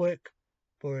go quick.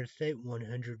 Florida State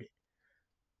 100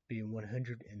 be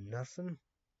 100 and nothing.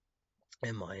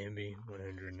 And Miami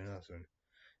 100 and nothing.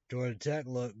 Georgia Tech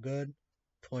looked good.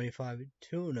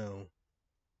 25-2-0.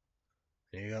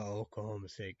 And you got Oklahoma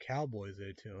State Cowboys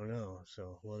there 2-0.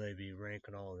 So will they be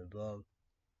ranking all above?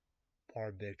 Part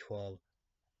of Big 12.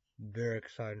 Very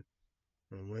excited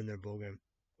and win their bowl game.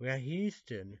 We got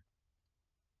Houston.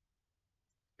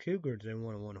 Cougars, they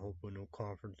want to win Hope with no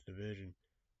conference division.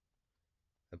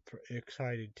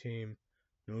 Excited team.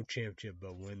 No championship,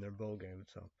 but win their bowl game.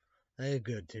 So they're a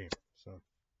good team. So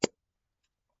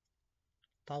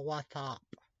what's up?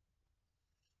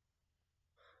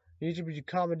 You should be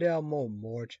calming down more,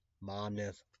 March.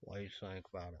 Madness. What do you think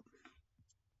about it?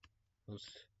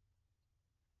 Let's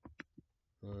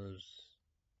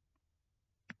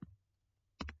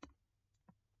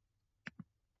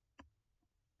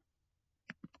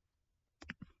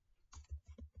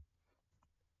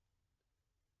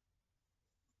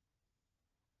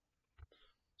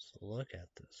look at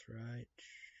this, right?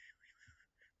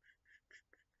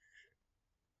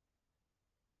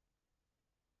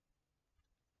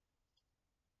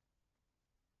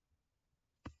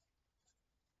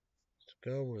 Let's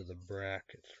go over the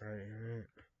brackets right here.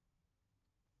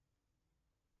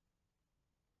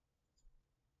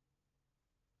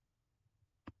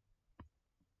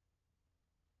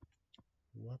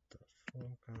 What the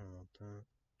fuck? I don't want that.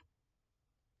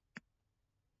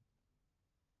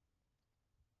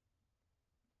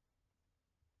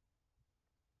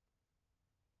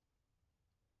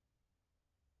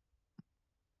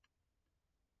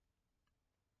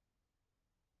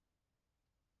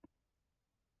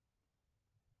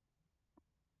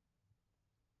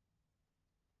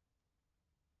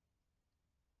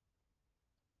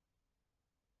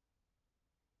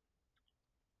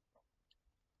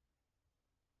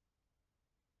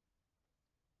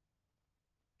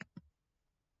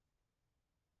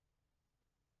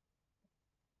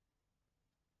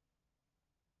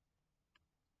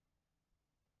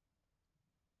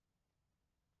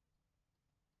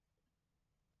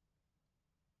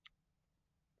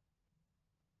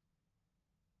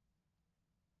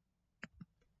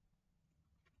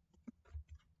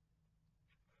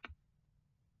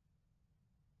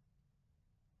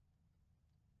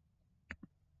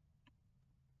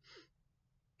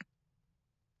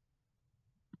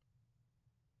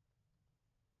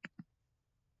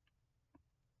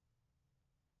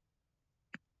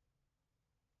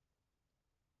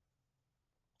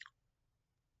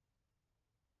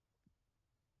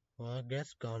 Well, I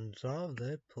guess Gonzalez,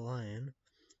 they're playing.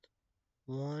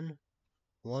 One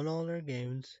all their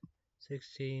games,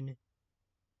 16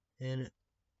 in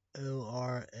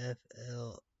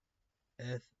ORFLK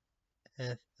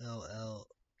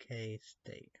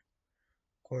State.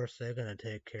 Of course, they're gonna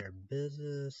take care of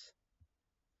business.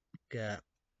 Got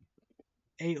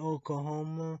 8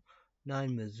 Oklahoma,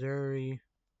 9 Missouri.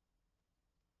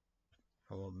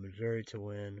 I want Missouri to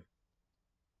win.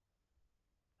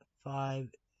 5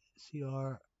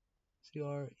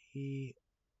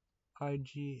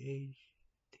 CREIGHTIN.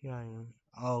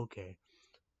 Oh, okay.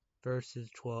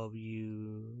 Versus 12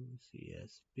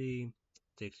 UCSB.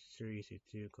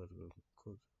 63-62.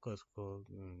 Close,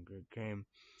 good game.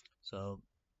 So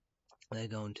they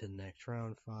go into the next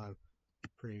round. 5.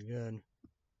 Pretty good.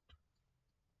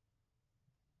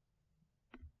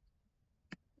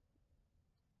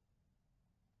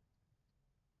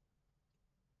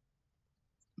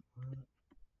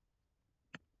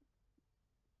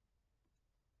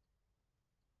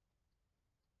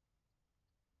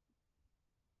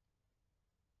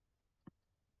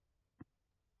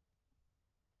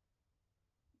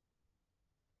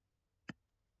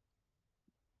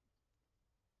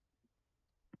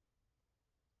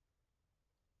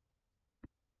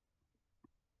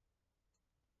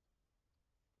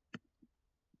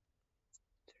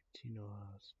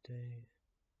 Ohio State.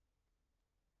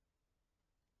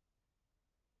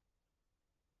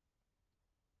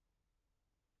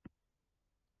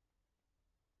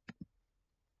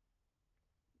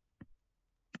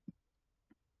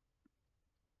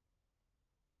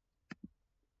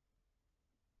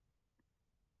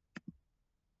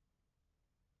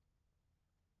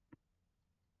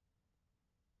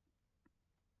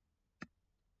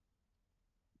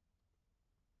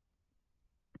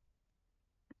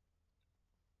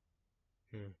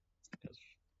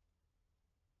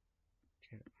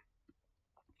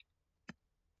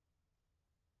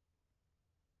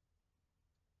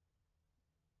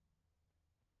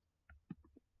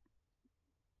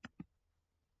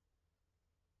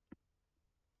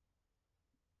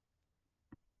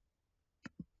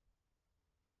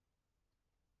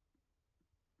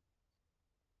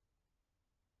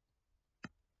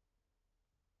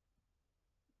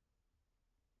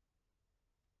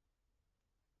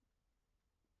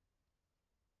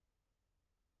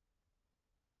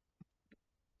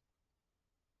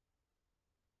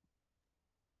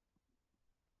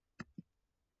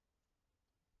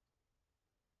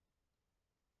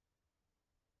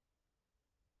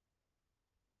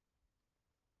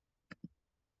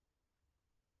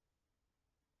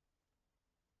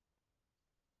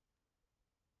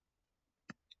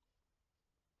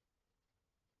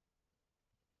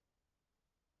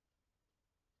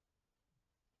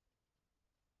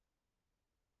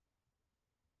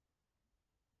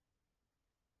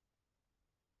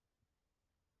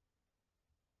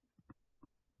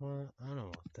 What? I don't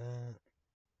want that.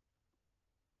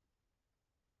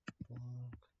 Block.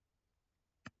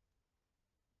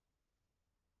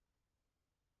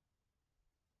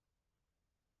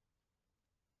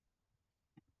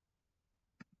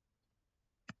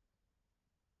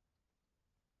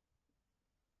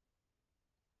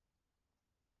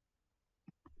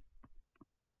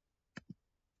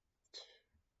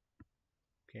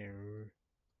 Can't remember.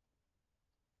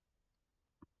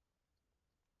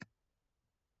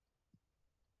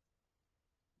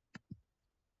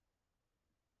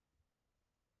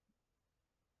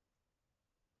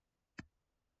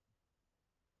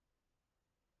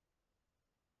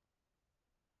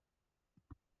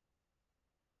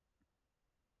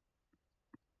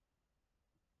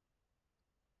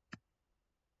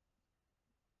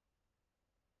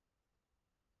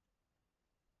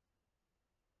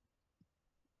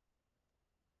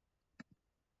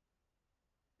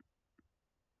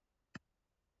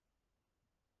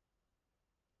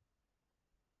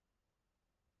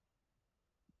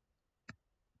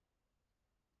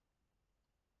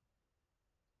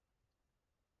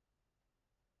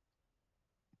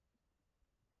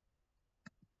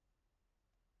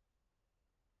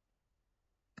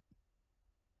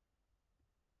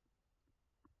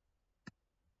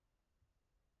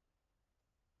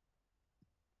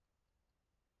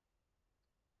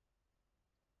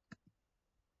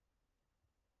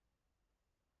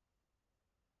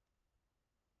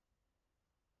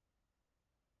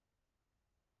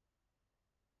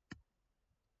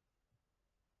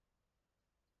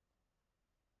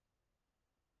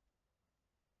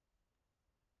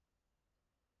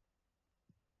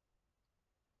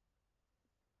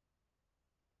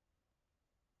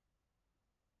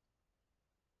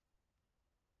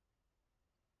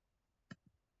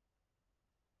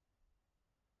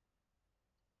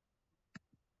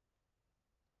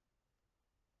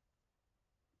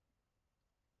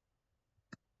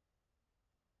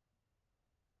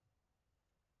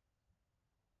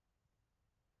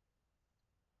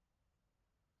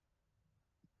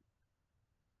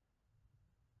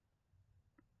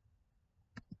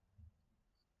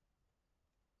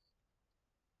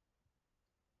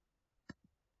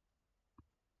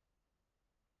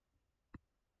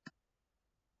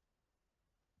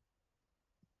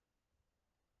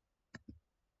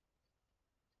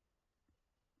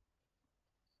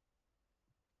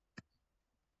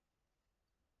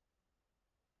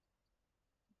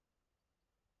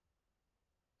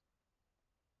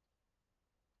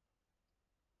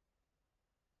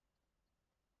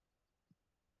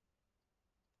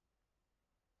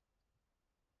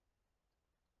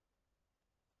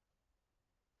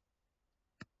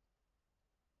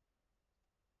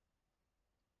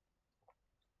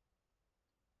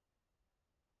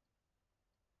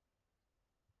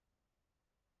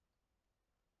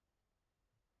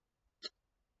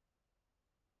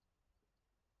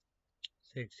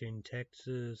 $16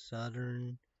 Texas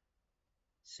Southern.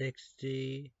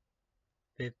 60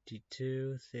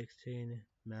 52 16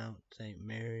 Mount St.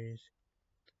 Mary's.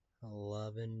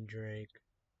 11 Drake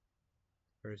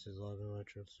versus 11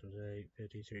 Metro State.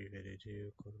 53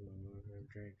 52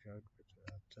 Drake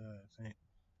outside St.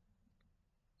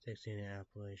 16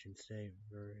 Appalachian State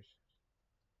versus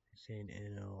 16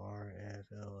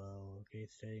 NORFLL K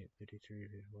State. 53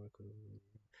 54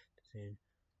 16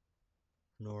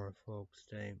 Norfolk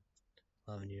State.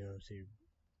 11 UNC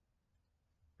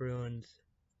Bruins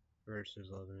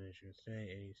versus 11 Michigan State.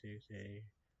 86 A.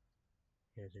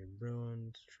 Here's your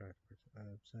Bruins. Track versus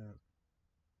upset.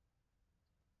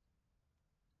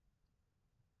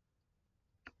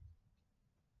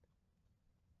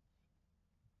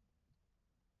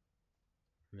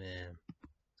 Man,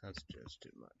 that's just too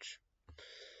much.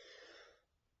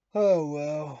 Oh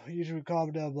well, usually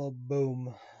comment down below.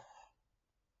 Boom.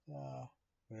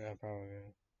 Yeah, probably.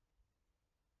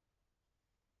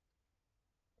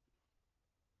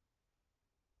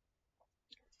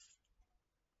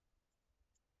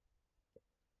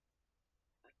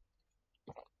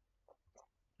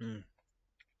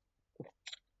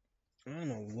 I don't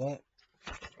know what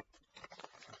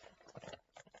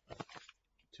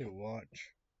to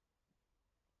watch.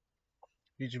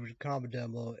 YouTube comment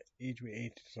down below. Each week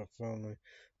 8 stuff only.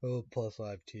 Oh, plus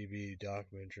live TV,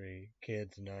 documentary,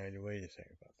 kids 9. Wait a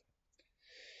second about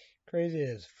that. Crazy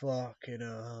as fuck, I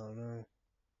don't know.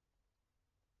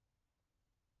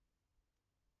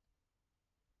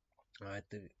 Alright,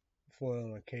 the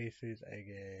foil and cases I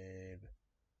gave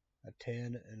a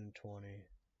 10 and a 20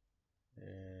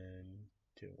 and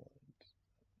 2 ones.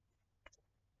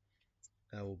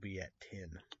 I will be at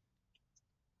 10.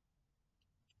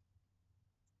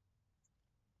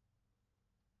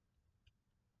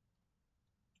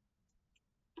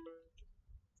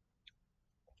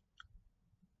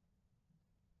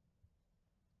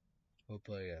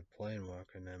 Hopefully I got plain walk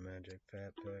in that magic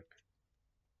fat pick.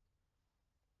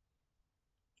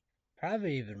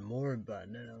 Probably even more by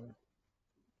now.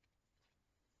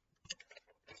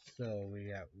 So we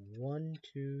got 1,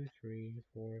 2, 3,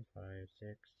 4, 5,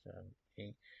 6, 7,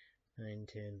 8, 9,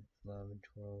 10, 11,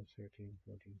 12, 13,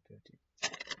 14, 15.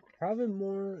 Probably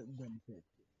more than 50.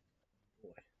 Boy.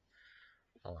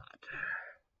 A lot.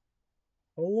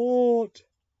 A lot!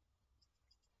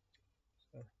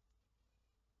 So,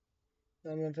 I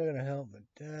don't know if they're gonna help my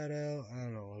dad out. I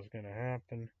don't know what's gonna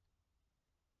happen.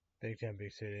 Big Time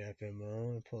Big City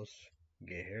FMO. Plus,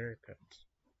 get haircuts.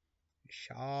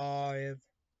 Shave.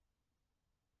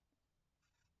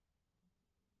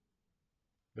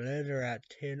 Blazer at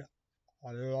 10.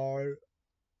 A lot.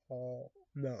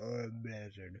 No,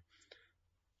 Blizzard.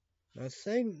 I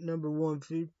think number one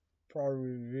food probably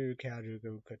review Cowboy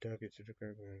of Kentucky to the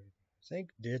Kirk. I think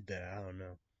did that. I don't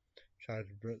know. Tried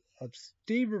to up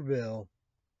Steverville.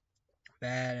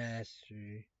 Badass.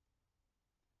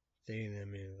 Seeing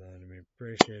them means a lot to me.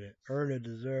 Appreciate it. Earn it,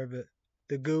 deserve it.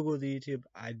 The Google, the YouTube,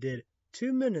 I did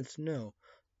 2 minutes, no.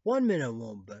 1 minute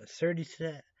won't, but 30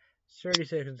 seconds,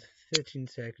 15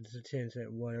 seconds, 10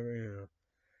 seconds, whatever, you know.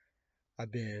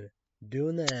 I've been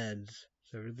doing the ads,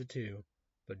 so did the two,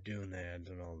 but doing the ads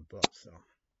and all the books, so.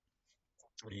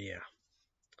 Yeah.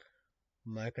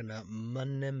 Making up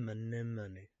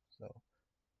money. So,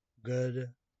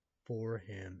 good for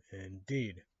him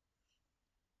indeed.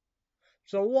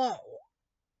 So what?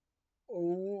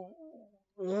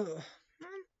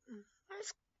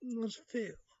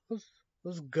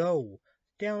 Let's go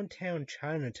downtown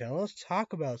Chinatown. Let's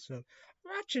talk about stuff.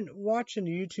 Watching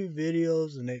YouTube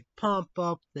videos and they pump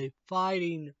up, they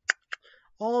fighting,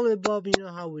 all the above. You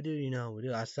know how we do.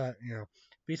 I thought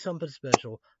be something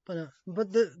special, but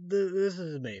this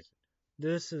is amazing.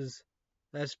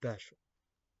 That's special.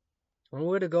 And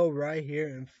we're gonna go right here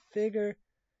and figure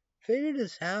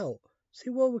this out. See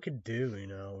what we could do. We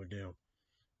do.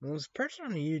 Well, this person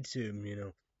on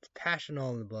YouTube, passion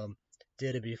all the above.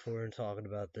 Did it before and talking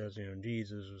about this,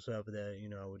 Jesus was up with that,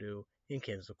 we do. In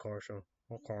cancel Carson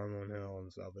or Carmel and Hell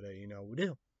and stuff with that, we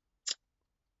do.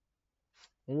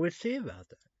 And we'll see about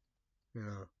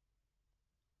that,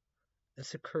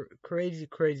 It's a crazy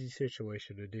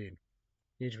situation indeed.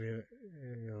 Need to be,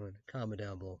 comment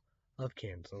down below of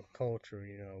cancel culture,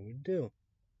 we do.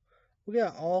 We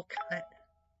got all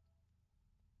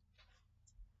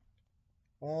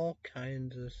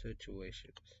kinds of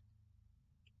situations.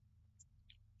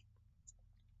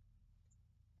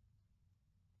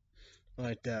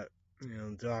 Like that,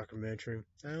 documentary.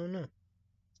 I don't know.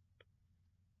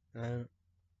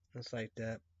 It's like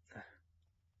that.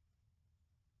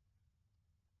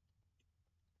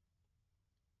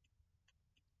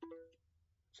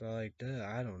 So like that,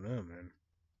 I don't know, man.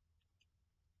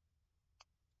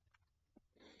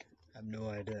 I have no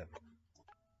idea.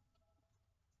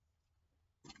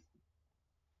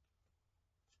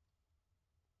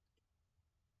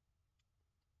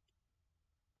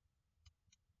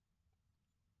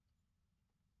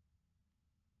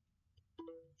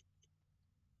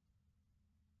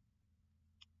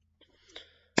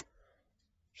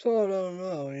 So I don't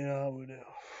know, how we do.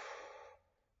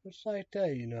 It's like that,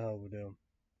 how we do.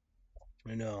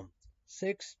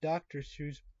 6 Dr.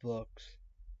 Seuss books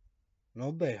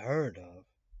nobody heard of.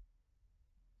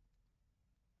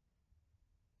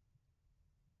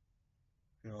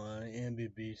 On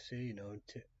NBBC,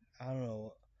 I don't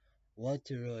know what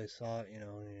to really thought,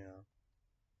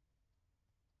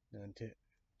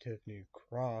 Tiffany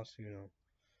Cross,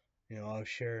 I was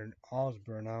Sharon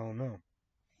Osbourne, I don't know.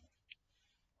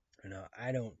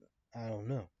 I don't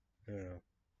know.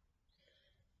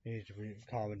 You need to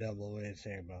comment down below what you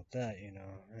say about that,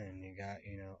 and you got,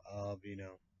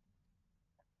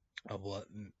 of what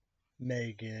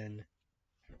Megan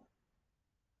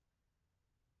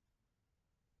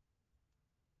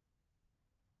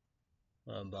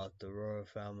about the royal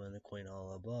family and the queen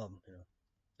all above, the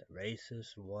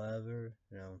racist, whatever,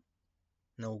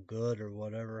 no good or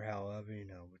whatever, however, we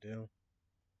do.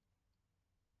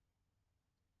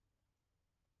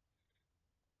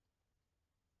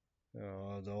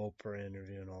 The Oprah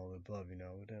interview and all the above, we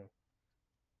do.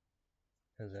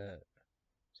 Cause that,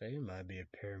 so it might be a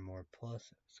Paramore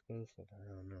Plus exclusive, I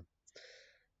don't know.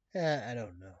 Yeah, I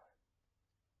don't know.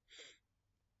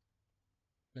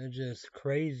 It's just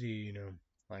crazy,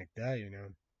 like that,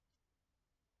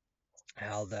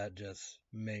 how that just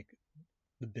make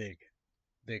the big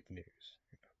news.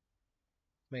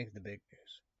 Make the big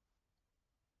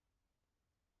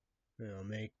news.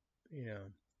 Make,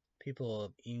 people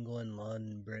of England,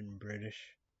 London, Britain,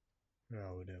 British. We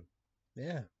do.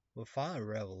 Yeah. We'll fight a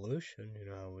revolution, you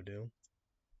know how we do.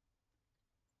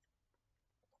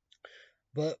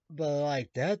 But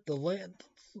like that, the land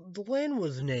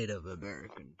was Native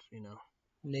Americans, you know.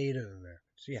 Native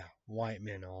Americans, yeah, white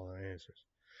men, all the answers.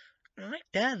 And like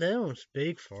that, they don't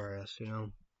speak for us, you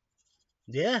know.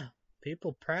 Yeah,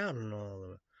 people proud and all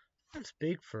of it. They don't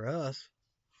speak for us,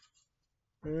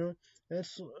 you know.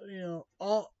 That's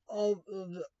all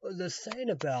the saying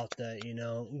about that, you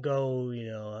know. Go, you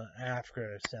know,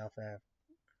 Africa, South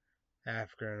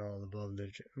Africa, and all above.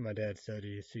 My dad said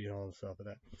he see all the stuff of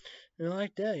that. And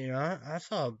like that, you know, I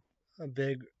saw a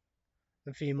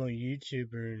female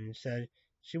YouTuber and said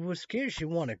she was scared. She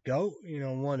want to go, you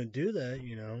know, want to do that,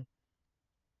 you know,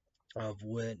 of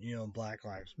what, you know, Black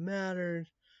Lives Matter,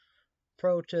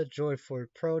 protest, joy for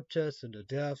protests, and the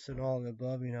deaths and all the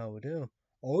above, you know, we do.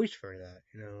 Always for that,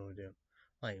 you know, we do.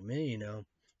 Like me, you know,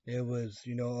 it was,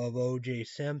 you know, of O.J.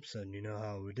 Simpson, you know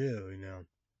how we do, you know.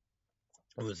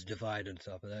 It was divided and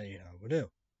stuff of that, you know, we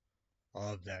do.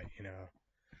 All of that, you know.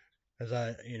 As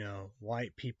you know,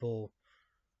 white people,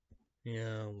 you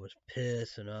know, was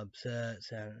pissed and upset.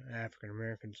 African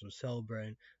Americans was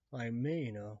celebrating, like me,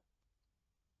 you know,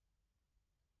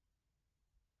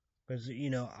 because you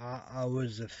know I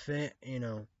was a fan, you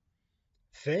know,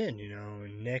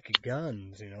 and Naked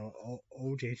Guns, you know,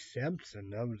 O.J. Simpson.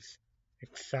 That was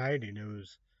exciting. It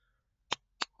was,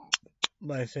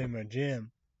 when I say my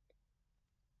gym,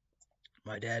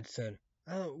 my dad said,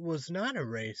 "Oh, it was not a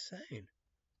race saying,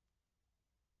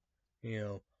 you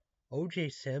know, O.J.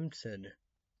 Simpson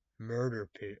murdered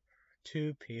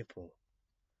two people.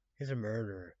 He's a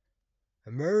murderer.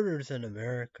 A murder's in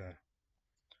America."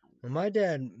 And my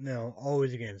dad, you know,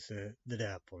 always against the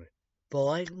death penalty. But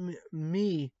like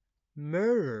me,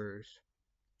 murderers,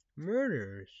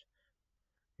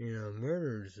 you know,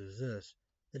 murderers is this,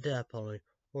 the death penalty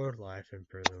or life in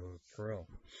prison with parole.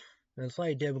 And it's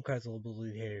like Democrats will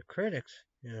believe hated critics,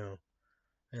 you know,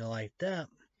 and like that,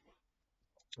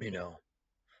 you know,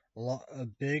 a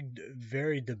big,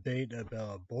 very debate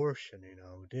about abortion, you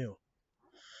know, do.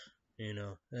 You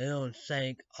know, they don't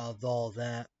think of all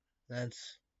that.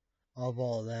 That's, of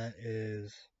all that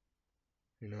is,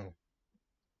 you know,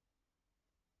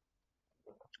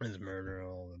 is murder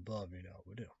all above, you know,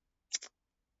 we do.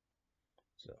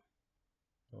 So,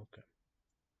 okay.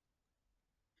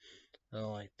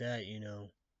 Not like that, you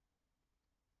know.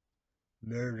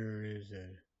 Murder is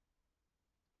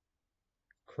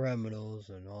criminals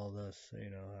and all this, you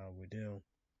know, how we do.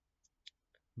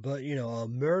 But, you know,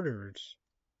 murderers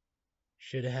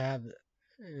should have,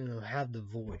 you know, have the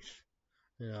voice,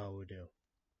 you know, how we do.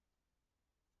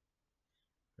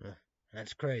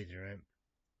 That's crazy, right?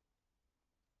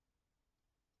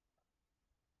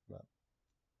 But,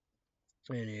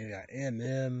 and you got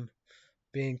MM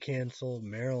being canceled,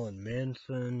 Marilyn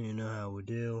Manson, you know how we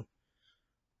do.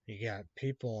 You got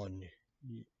people on,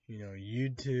 you know,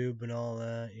 YouTube and all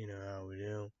that, you know how we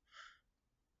do.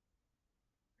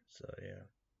 So yeah,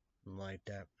 like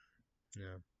that, you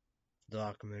know,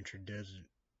 documentary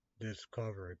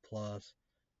Discovery Plus.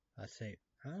 I think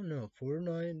I don't know,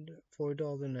 $4.99 or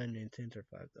 $5.99.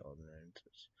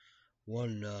 One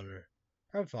another,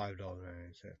 probably $5.99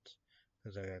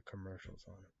 because I got commercials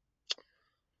on it.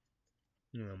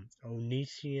 You know,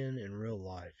 Onision in real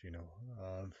life, you know,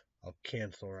 of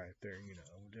cancel right there, you know,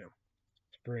 do.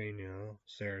 Spring, you know,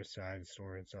 Sarah's side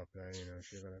story and stuff like that, you know,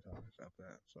 she's gonna talk about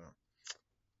that, so.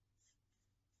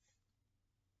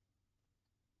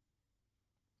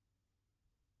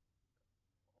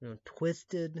 You know,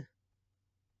 Twisted,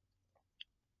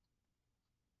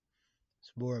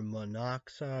 it's more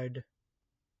monoxide.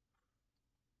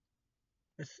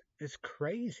 It's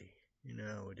crazy, you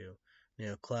know, we do. You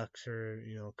know, Klexer,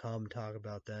 you know, come talk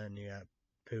about that, and you got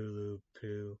Pulu,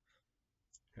 Poo,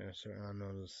 so I don't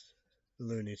know, this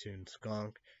Looney Tunes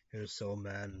skunk, he was so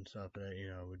mad and stuff that, you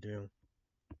know, we do.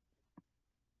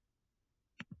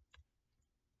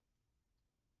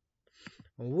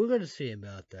 Well, we're gonna see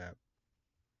about that.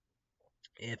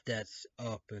 If that's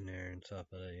up in there and stuff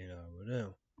like that, you know, we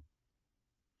do.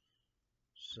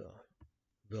 So,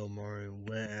 Bill Murray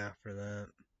went after that.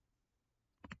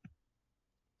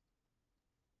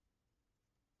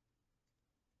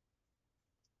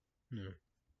 Hmm.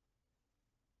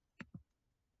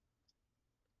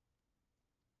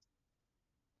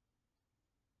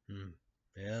 Hmm.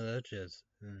 Yeah, that just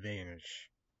vanished.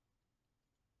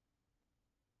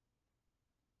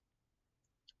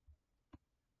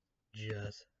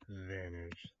 Just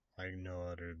vanished like no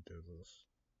other business.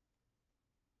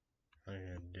 I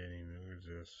didn't even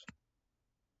exist.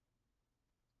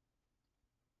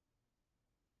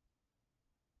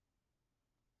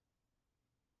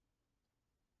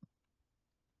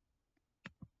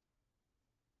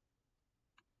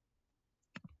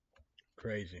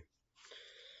 crazy.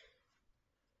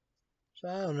 So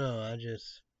I don't know. I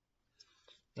just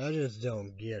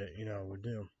don't get it. We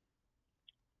do.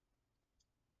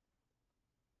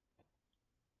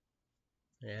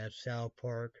 Yeah, South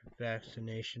Park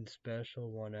vaccination special,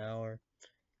 1 hour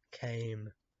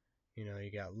came.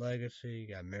 You got Legacy, you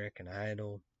got American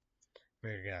Idol,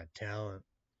 American Got Talent,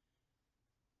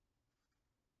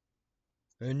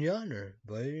 and Yonder.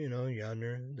 But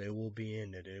Yonder, they will be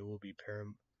in it. It will be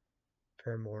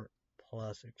Paramount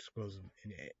Plus exclusive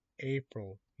in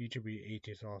April. YouTube be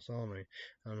 18 sauce only.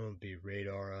 I don't know, it'll be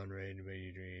radar unrated,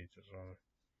 rated only.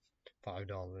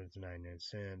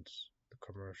 $5.99. The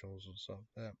commercials and stuff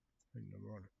like that.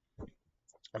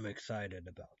 I'm excited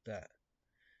about that.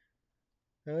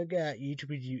 Now I got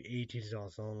YouTube 18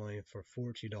 sauce only for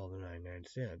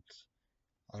 $14.99.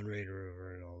 Unrated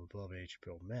original above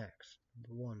HBO Max.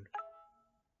 Number one.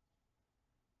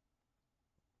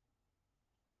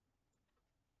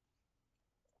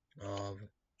 Of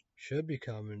should be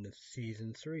coming to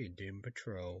season 3, Doom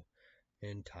Patrol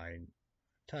and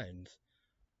Titans.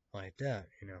 Like that.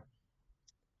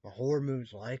 A horror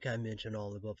movies like I mentioned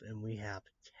all above, and we have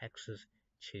Texas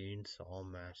Chainsaw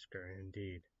Massacre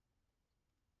indeed.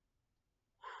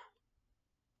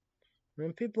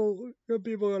 And people are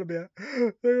gonna be they're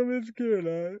gonna be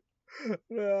scared,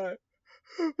 right?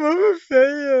 What I'm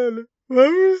saying,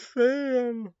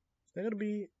 they're gonna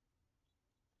be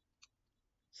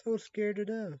so scared to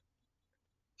death.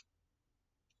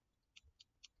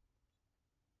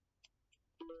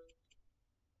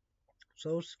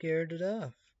 So scared to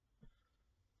death.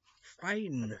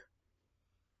 Frightened.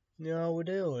 You know how we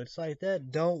do. It's like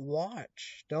that. Don't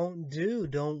watch. Don't do.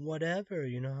 Don't whatever.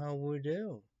 You know how we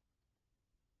do.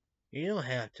 You don't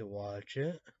have to watch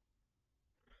it.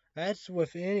 That's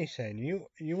with anything. You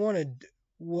want to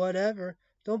whatever.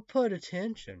 Don't put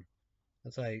attention.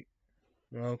 It's like,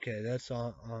 okay, that's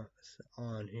on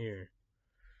here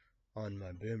on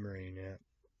my Boomerang app.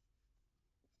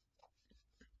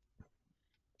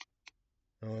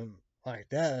 Like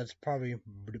that. That's probably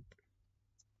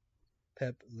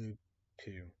Pep Loop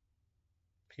 2.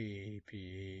 P-E-P-E-L-E-P-W.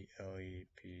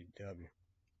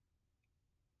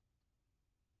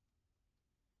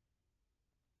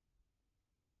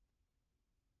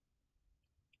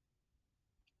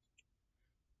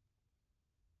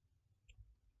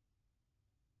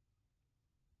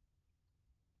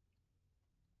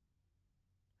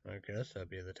 I guess that'd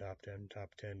be the top 10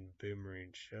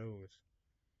 Boomerang shows.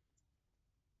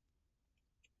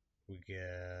 We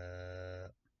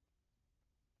get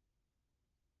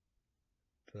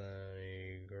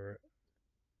Bunnicula.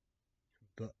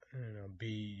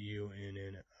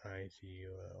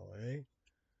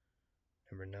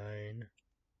 Number 9,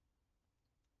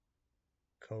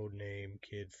 Codename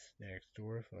Kids Next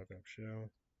Door, fuck up show.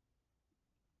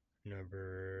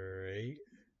 Number 8,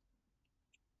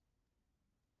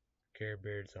 Care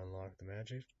Bears Unlock the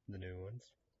Magic, the new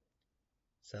ones.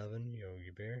 7,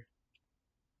 Yogi Bear.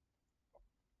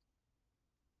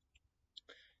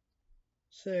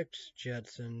 6,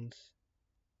 Jetsons.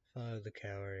 5, The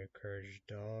Cowardly Courage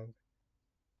Dog.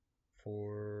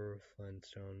 4,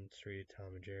 Flintstones. 3,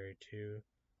 Tom and Jerry. 2,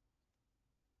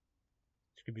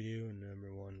 Scooby-Doo. And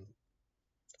number 1,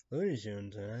 Looney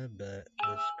Tunes. And I bet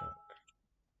the skunk.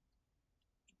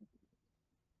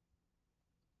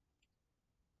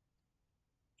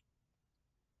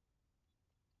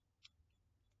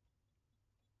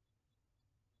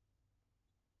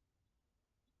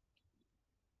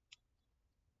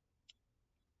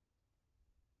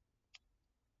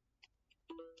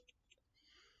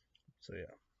 So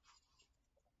yeah.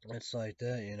 It's like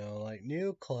that, like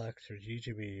new collectors,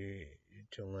 YouTube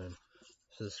to learn.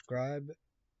 Subscribe,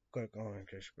 click on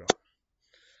notification bell.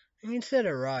 And you said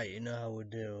it right, you know how we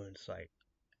do. It's like,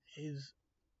 it's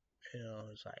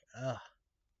like,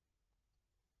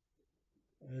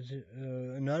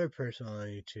 another person on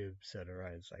YouTube said it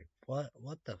right. It's like, what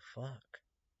the fuck?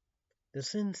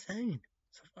 This is insane.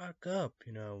 So fuck up,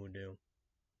 you know how we do.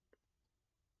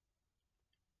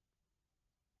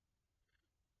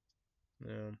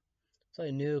 It's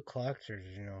like new collectors,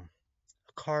 a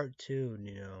cartoon,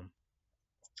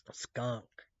 a skunk,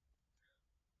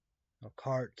 a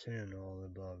cartoon, all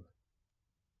above,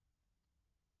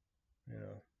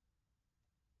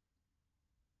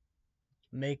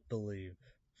 make believe.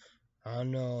 I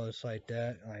don't know, it's like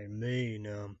that, like me,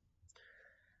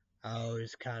 I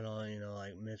always kind of,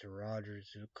 like Mr.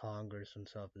 Rogers, Congress and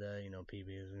stuff like that,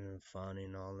 people isn't funny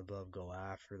and all the above, go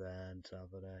after that and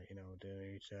stuff like that,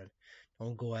 dude, he said,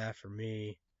 don't go after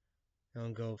me,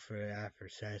 don't go after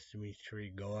Sesame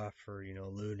Street, go after,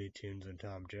 Looney Tunes and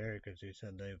Tom Jerry, because he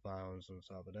said they violence and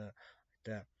stuff like that.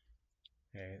 that.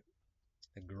 Hey,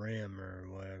 the Grim or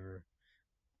whatever.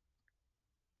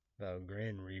 The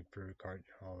Grand Reaper cartoon,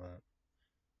 all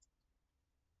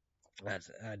that.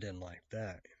 I didn't like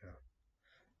that, you know.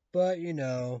 But, you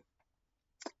know,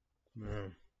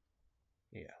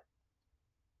 yeah.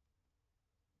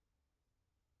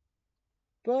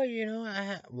 But, you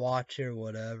know, watch it or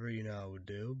whatever, you know, I would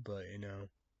do. But, you know,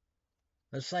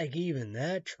 it's like even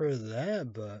that, true to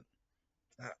that, but,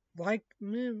 like,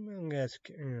 I guess,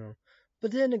 you know.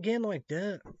 But then again, like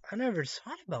that, I never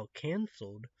thought about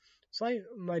canceled. It's like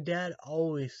my dad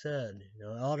always said, you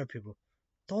know, other people,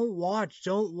 don't watch,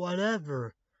 don't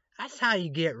whatever. That's how you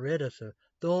get rid of it.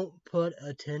 Don't put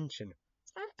attention.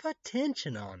 Don't put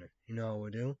attention on it, you know what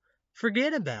we do.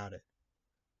 Forget about it.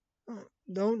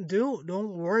 Don't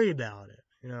worry about it.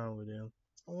 You know what we do.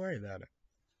 Don't worry about it.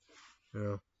 You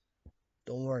know,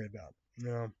 don't worry about it. You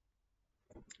know,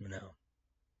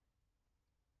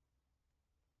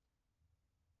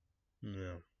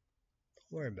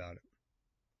 don't worry about it.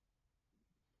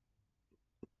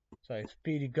 It's like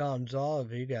Speedy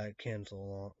Gonzalez, he got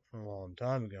canceled a long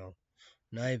time ago.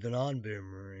 Not even on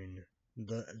Boomerang.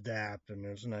 The app, and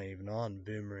it's not even on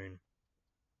Boomerang.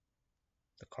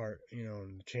 The you know,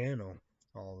 the channel,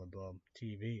 all above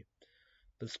TV.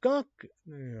 But Skunk,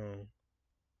 you know,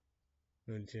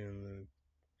 the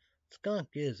Skunk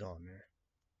is on there.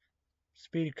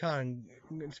 Speedy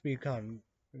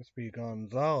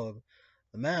Gonzalez,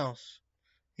 the mouse,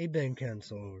 he been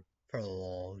canceled for a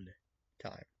long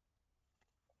time.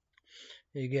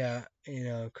 You got, you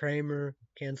know, Kramer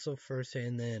canceled for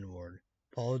saying the N-word.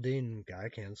 Paul Dean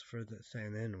got canceled for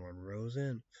saying the N-word.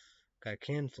 Roseanne got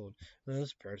canceled. And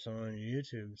this person on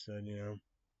YouTube said, you know,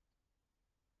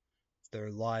 their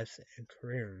lives and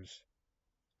careers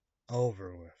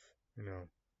over with. You know,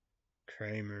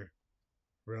 Kramer,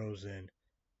 Roseanne,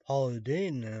 Paul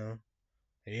Dean now.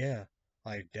 Yeah,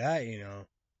 like that, you know.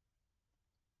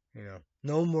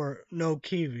 No more, no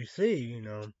QVC, you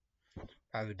know.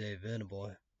 Private Day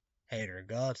Venable, Hater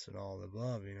Guts, and all the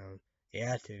above, you know.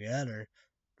 Yeah, together,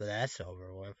 but that's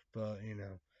over with. But, you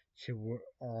know, she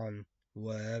on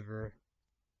whatever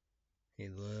he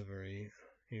live or he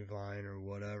vine or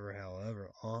whatever,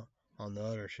 however, on the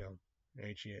other show.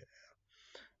 HEF.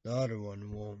 The other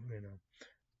one will, you know.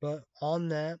 But on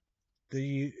that,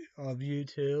 of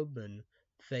YouTube and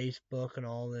Facebook and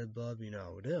all the above, you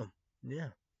know, do.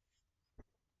 Yeah.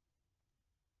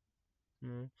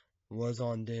 Was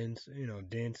on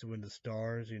Dancing with the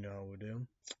Stars, you know, with him.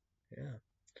 Yeah.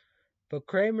 But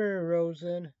Kramer and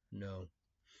Rosen, no.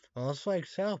 Well, it's like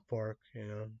South Park, you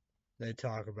know. They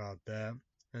talk about that.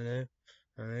 And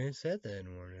they said that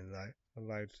in one. It's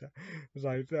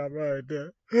like that right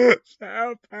there.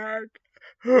 South Park.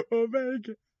 Oh my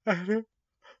God.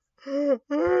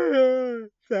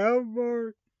 South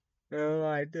Park.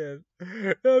 Like this.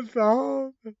 That's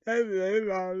all. That's it.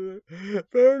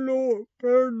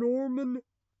 Paranormal,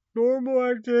 normal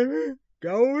activity,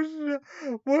 ghosts,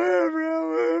 whatever,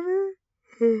 however.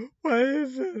 What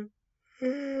is it?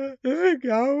 Is it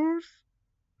ghosts?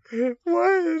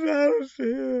 What is that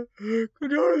here?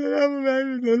 Could you never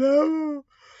make the level?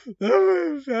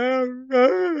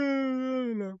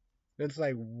 It's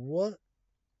like, what?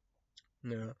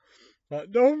 No.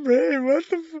 Don't be, what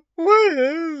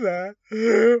is that?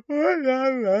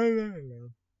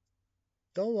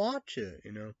 Don't watch it,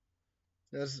 you know.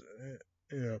 That's,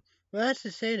 you know. Well, that's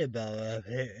the thing about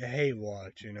hate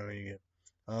watch, you know. You get,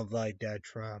 of like that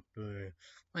Trump,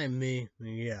 like me,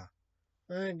 yeah.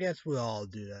 I guess we all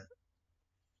do that.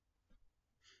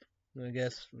 I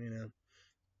guess, you know.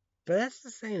 But that's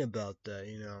the thing about that,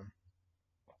 you know.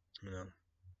 You know.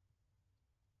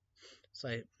 It's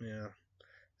like, you know.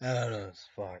 I don't know, it's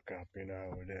fuck up, you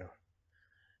know, we do.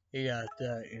 You got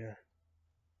that, you know.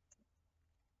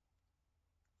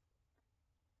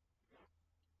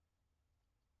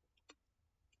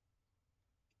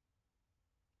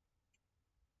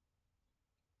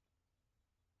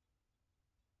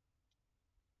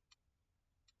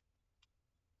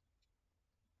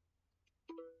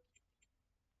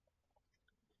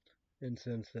 It's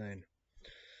insane.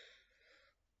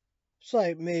 It's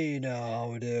like me, you know, I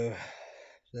would do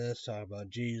this, talk about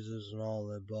Jesus and all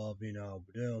the above, you know, I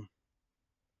would do.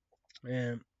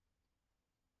 And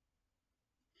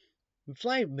it's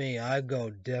like me, I go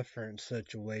different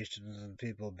situations and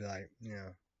people be like, you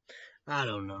know, I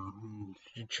don't know.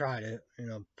 You try to, you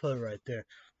know, put it right there.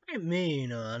 Like me, you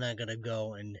know, I'm not gonna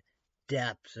go in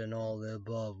depths and all the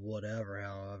above, whatever,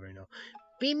 however, you know.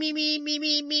 Be me.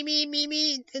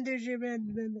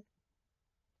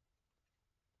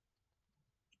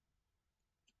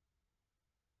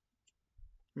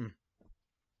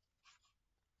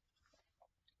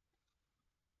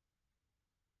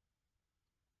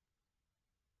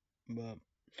 But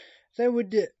say we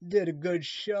did a good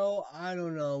show. I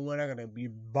don't know when I'm gonna be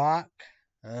back.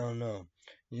 I don't know.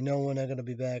 You know when I'm gonna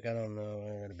be back? I don't know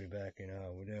when I'm gonna be back. You know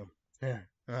how we do. Yeah,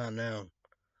 I don't know.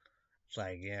 It's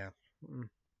like, yeah.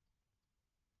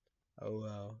 Oh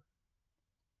well.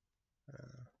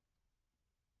 Uh,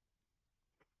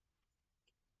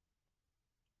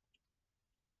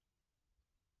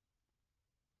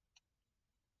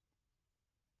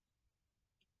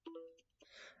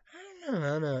 I don't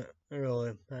know. I'm not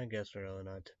really. I guess really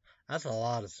not. That's a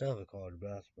lot of stuff in college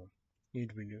basketball.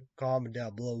 You'd be comment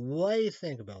down below. What do you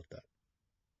think about that?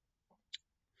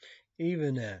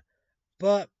 Even that.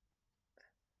 But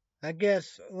I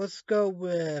guess let's go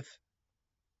with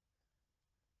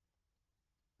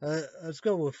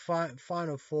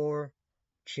Final Four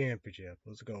championship.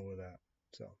 Let's go with that.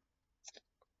 So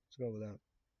let's go with that.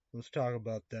 Let's talk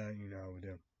about that. You know, with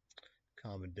them.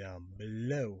 Comment down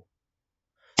below.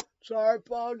 So I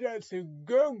apologize to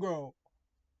Google,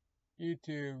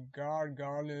 YouTube, God,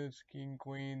 Godless, King,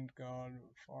 Queen, God,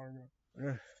 Fargo.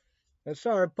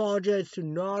 Sorry, I apologize to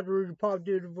Nodder, Pop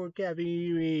Dude for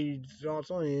caffeine. It's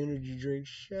also an energy drink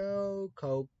show,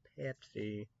 Coke,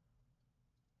 Pepsi.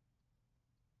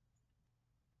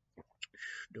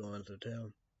 Doing the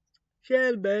town.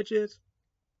 Cheers, bitches.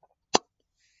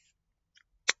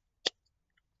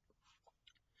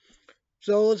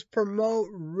 So let's promote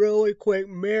really quick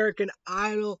American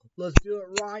Idol. Let's do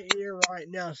it right here, right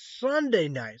now. Sunday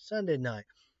night.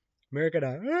 American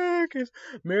Idol.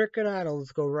 American Idol.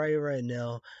 Let's go right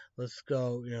now. Let's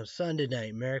go, Sunday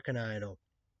night, American Idol.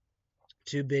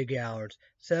 2 big hours.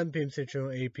 7 p.m.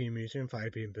 Central, 8 p.m. Eastern,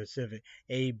 5 p.m. Pacific.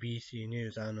 ABC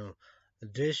News. I don't know.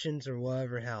 Additions or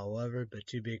whatever, however, but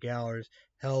 2 big hours.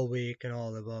 Hell Week and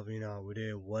all the above, we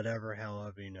do. Whatever,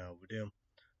 however, we do.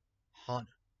 Hot.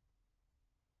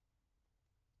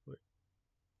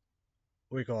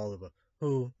 We call it,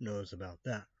 who knows about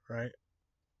that, right?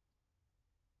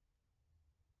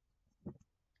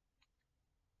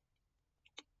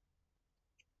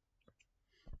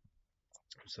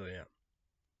 So yeah.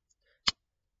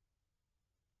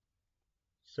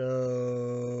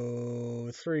 So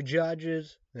 3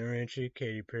 judges: Larry Ritchie,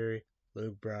 Katy Perry,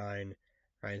 Luke Bryan,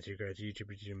 Ryan Seacrest.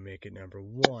 YouTube to make it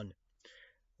 #1.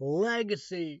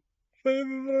 Legacy.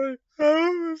 I'm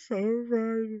so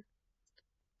right.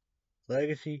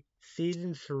 Legacy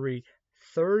Season 3,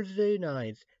 Thursday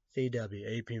nights, CW,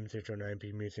 8 p.m. Central, 9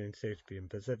 p.m. Eastern, 6 p.m.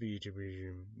 Pacific. YouTube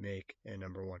region make it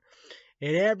 #1.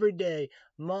 And every day,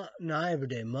 not every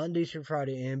day, Monday through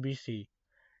Friday, NBC.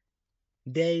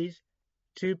 Days,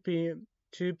 2 p.m.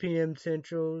 2 p.m.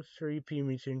 Central, 3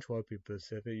 p.m. Eastern, 12 p.m.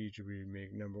 Pacific. YouTube region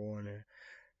make #1.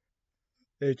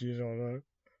 It is all right.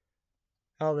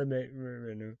 How they make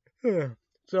revenue.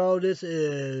 So this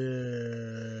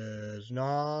is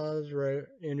Nas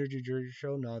Energy Drink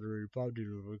Show, not a report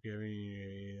to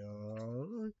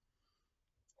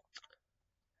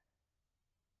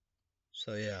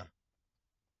So yeah.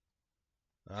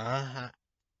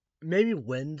 Maybe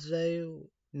Wednesday,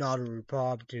 not a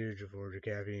report to for the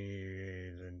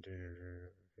caffeine and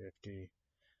 50,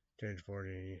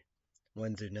 1040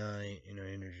 Wednesday night,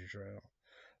 energy trail.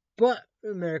 But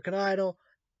American Idol,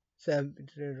 7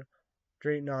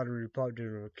 drink not a report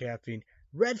to caffeine.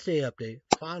 Red State update,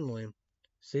 finally.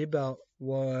 See about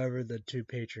whatever the 2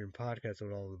 Patreon podcasts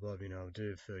with all above,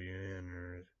 did fill you in,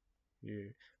 or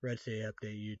Red State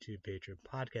Update YouTube Patreon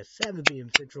podcast, 7 p.m.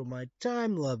 Central my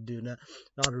time. Love do not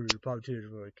a report to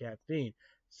for caffeine.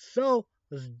 So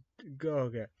let's go.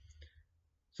 Okay.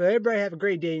 So everybody have a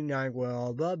great day night.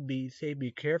 Well, love, be safe,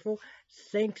 be careful.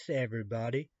 Thanks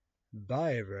everybody.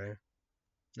 Bye everybody.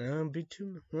 Don't be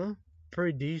too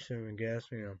pretty decent, I guess.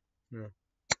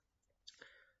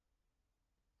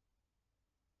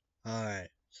 Alright,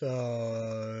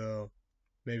 so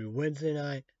maybe Wednesday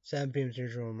night, 7 p.m.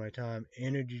 Central my time.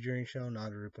 Energy drink show,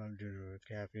 not a Republican with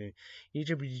caffeine.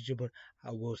 YouTube,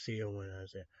 I will see you when I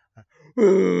say.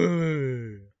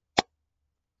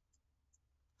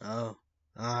 Oh,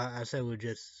 I said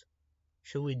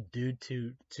should we do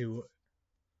 2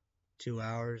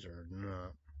 hours or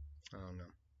not? I don't know.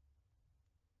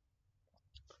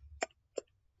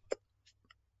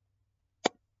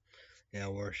 Yeah,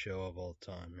 worst show of all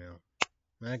time,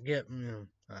 I get,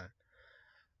 alright.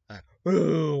 Alright.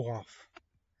 Off.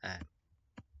 Alright.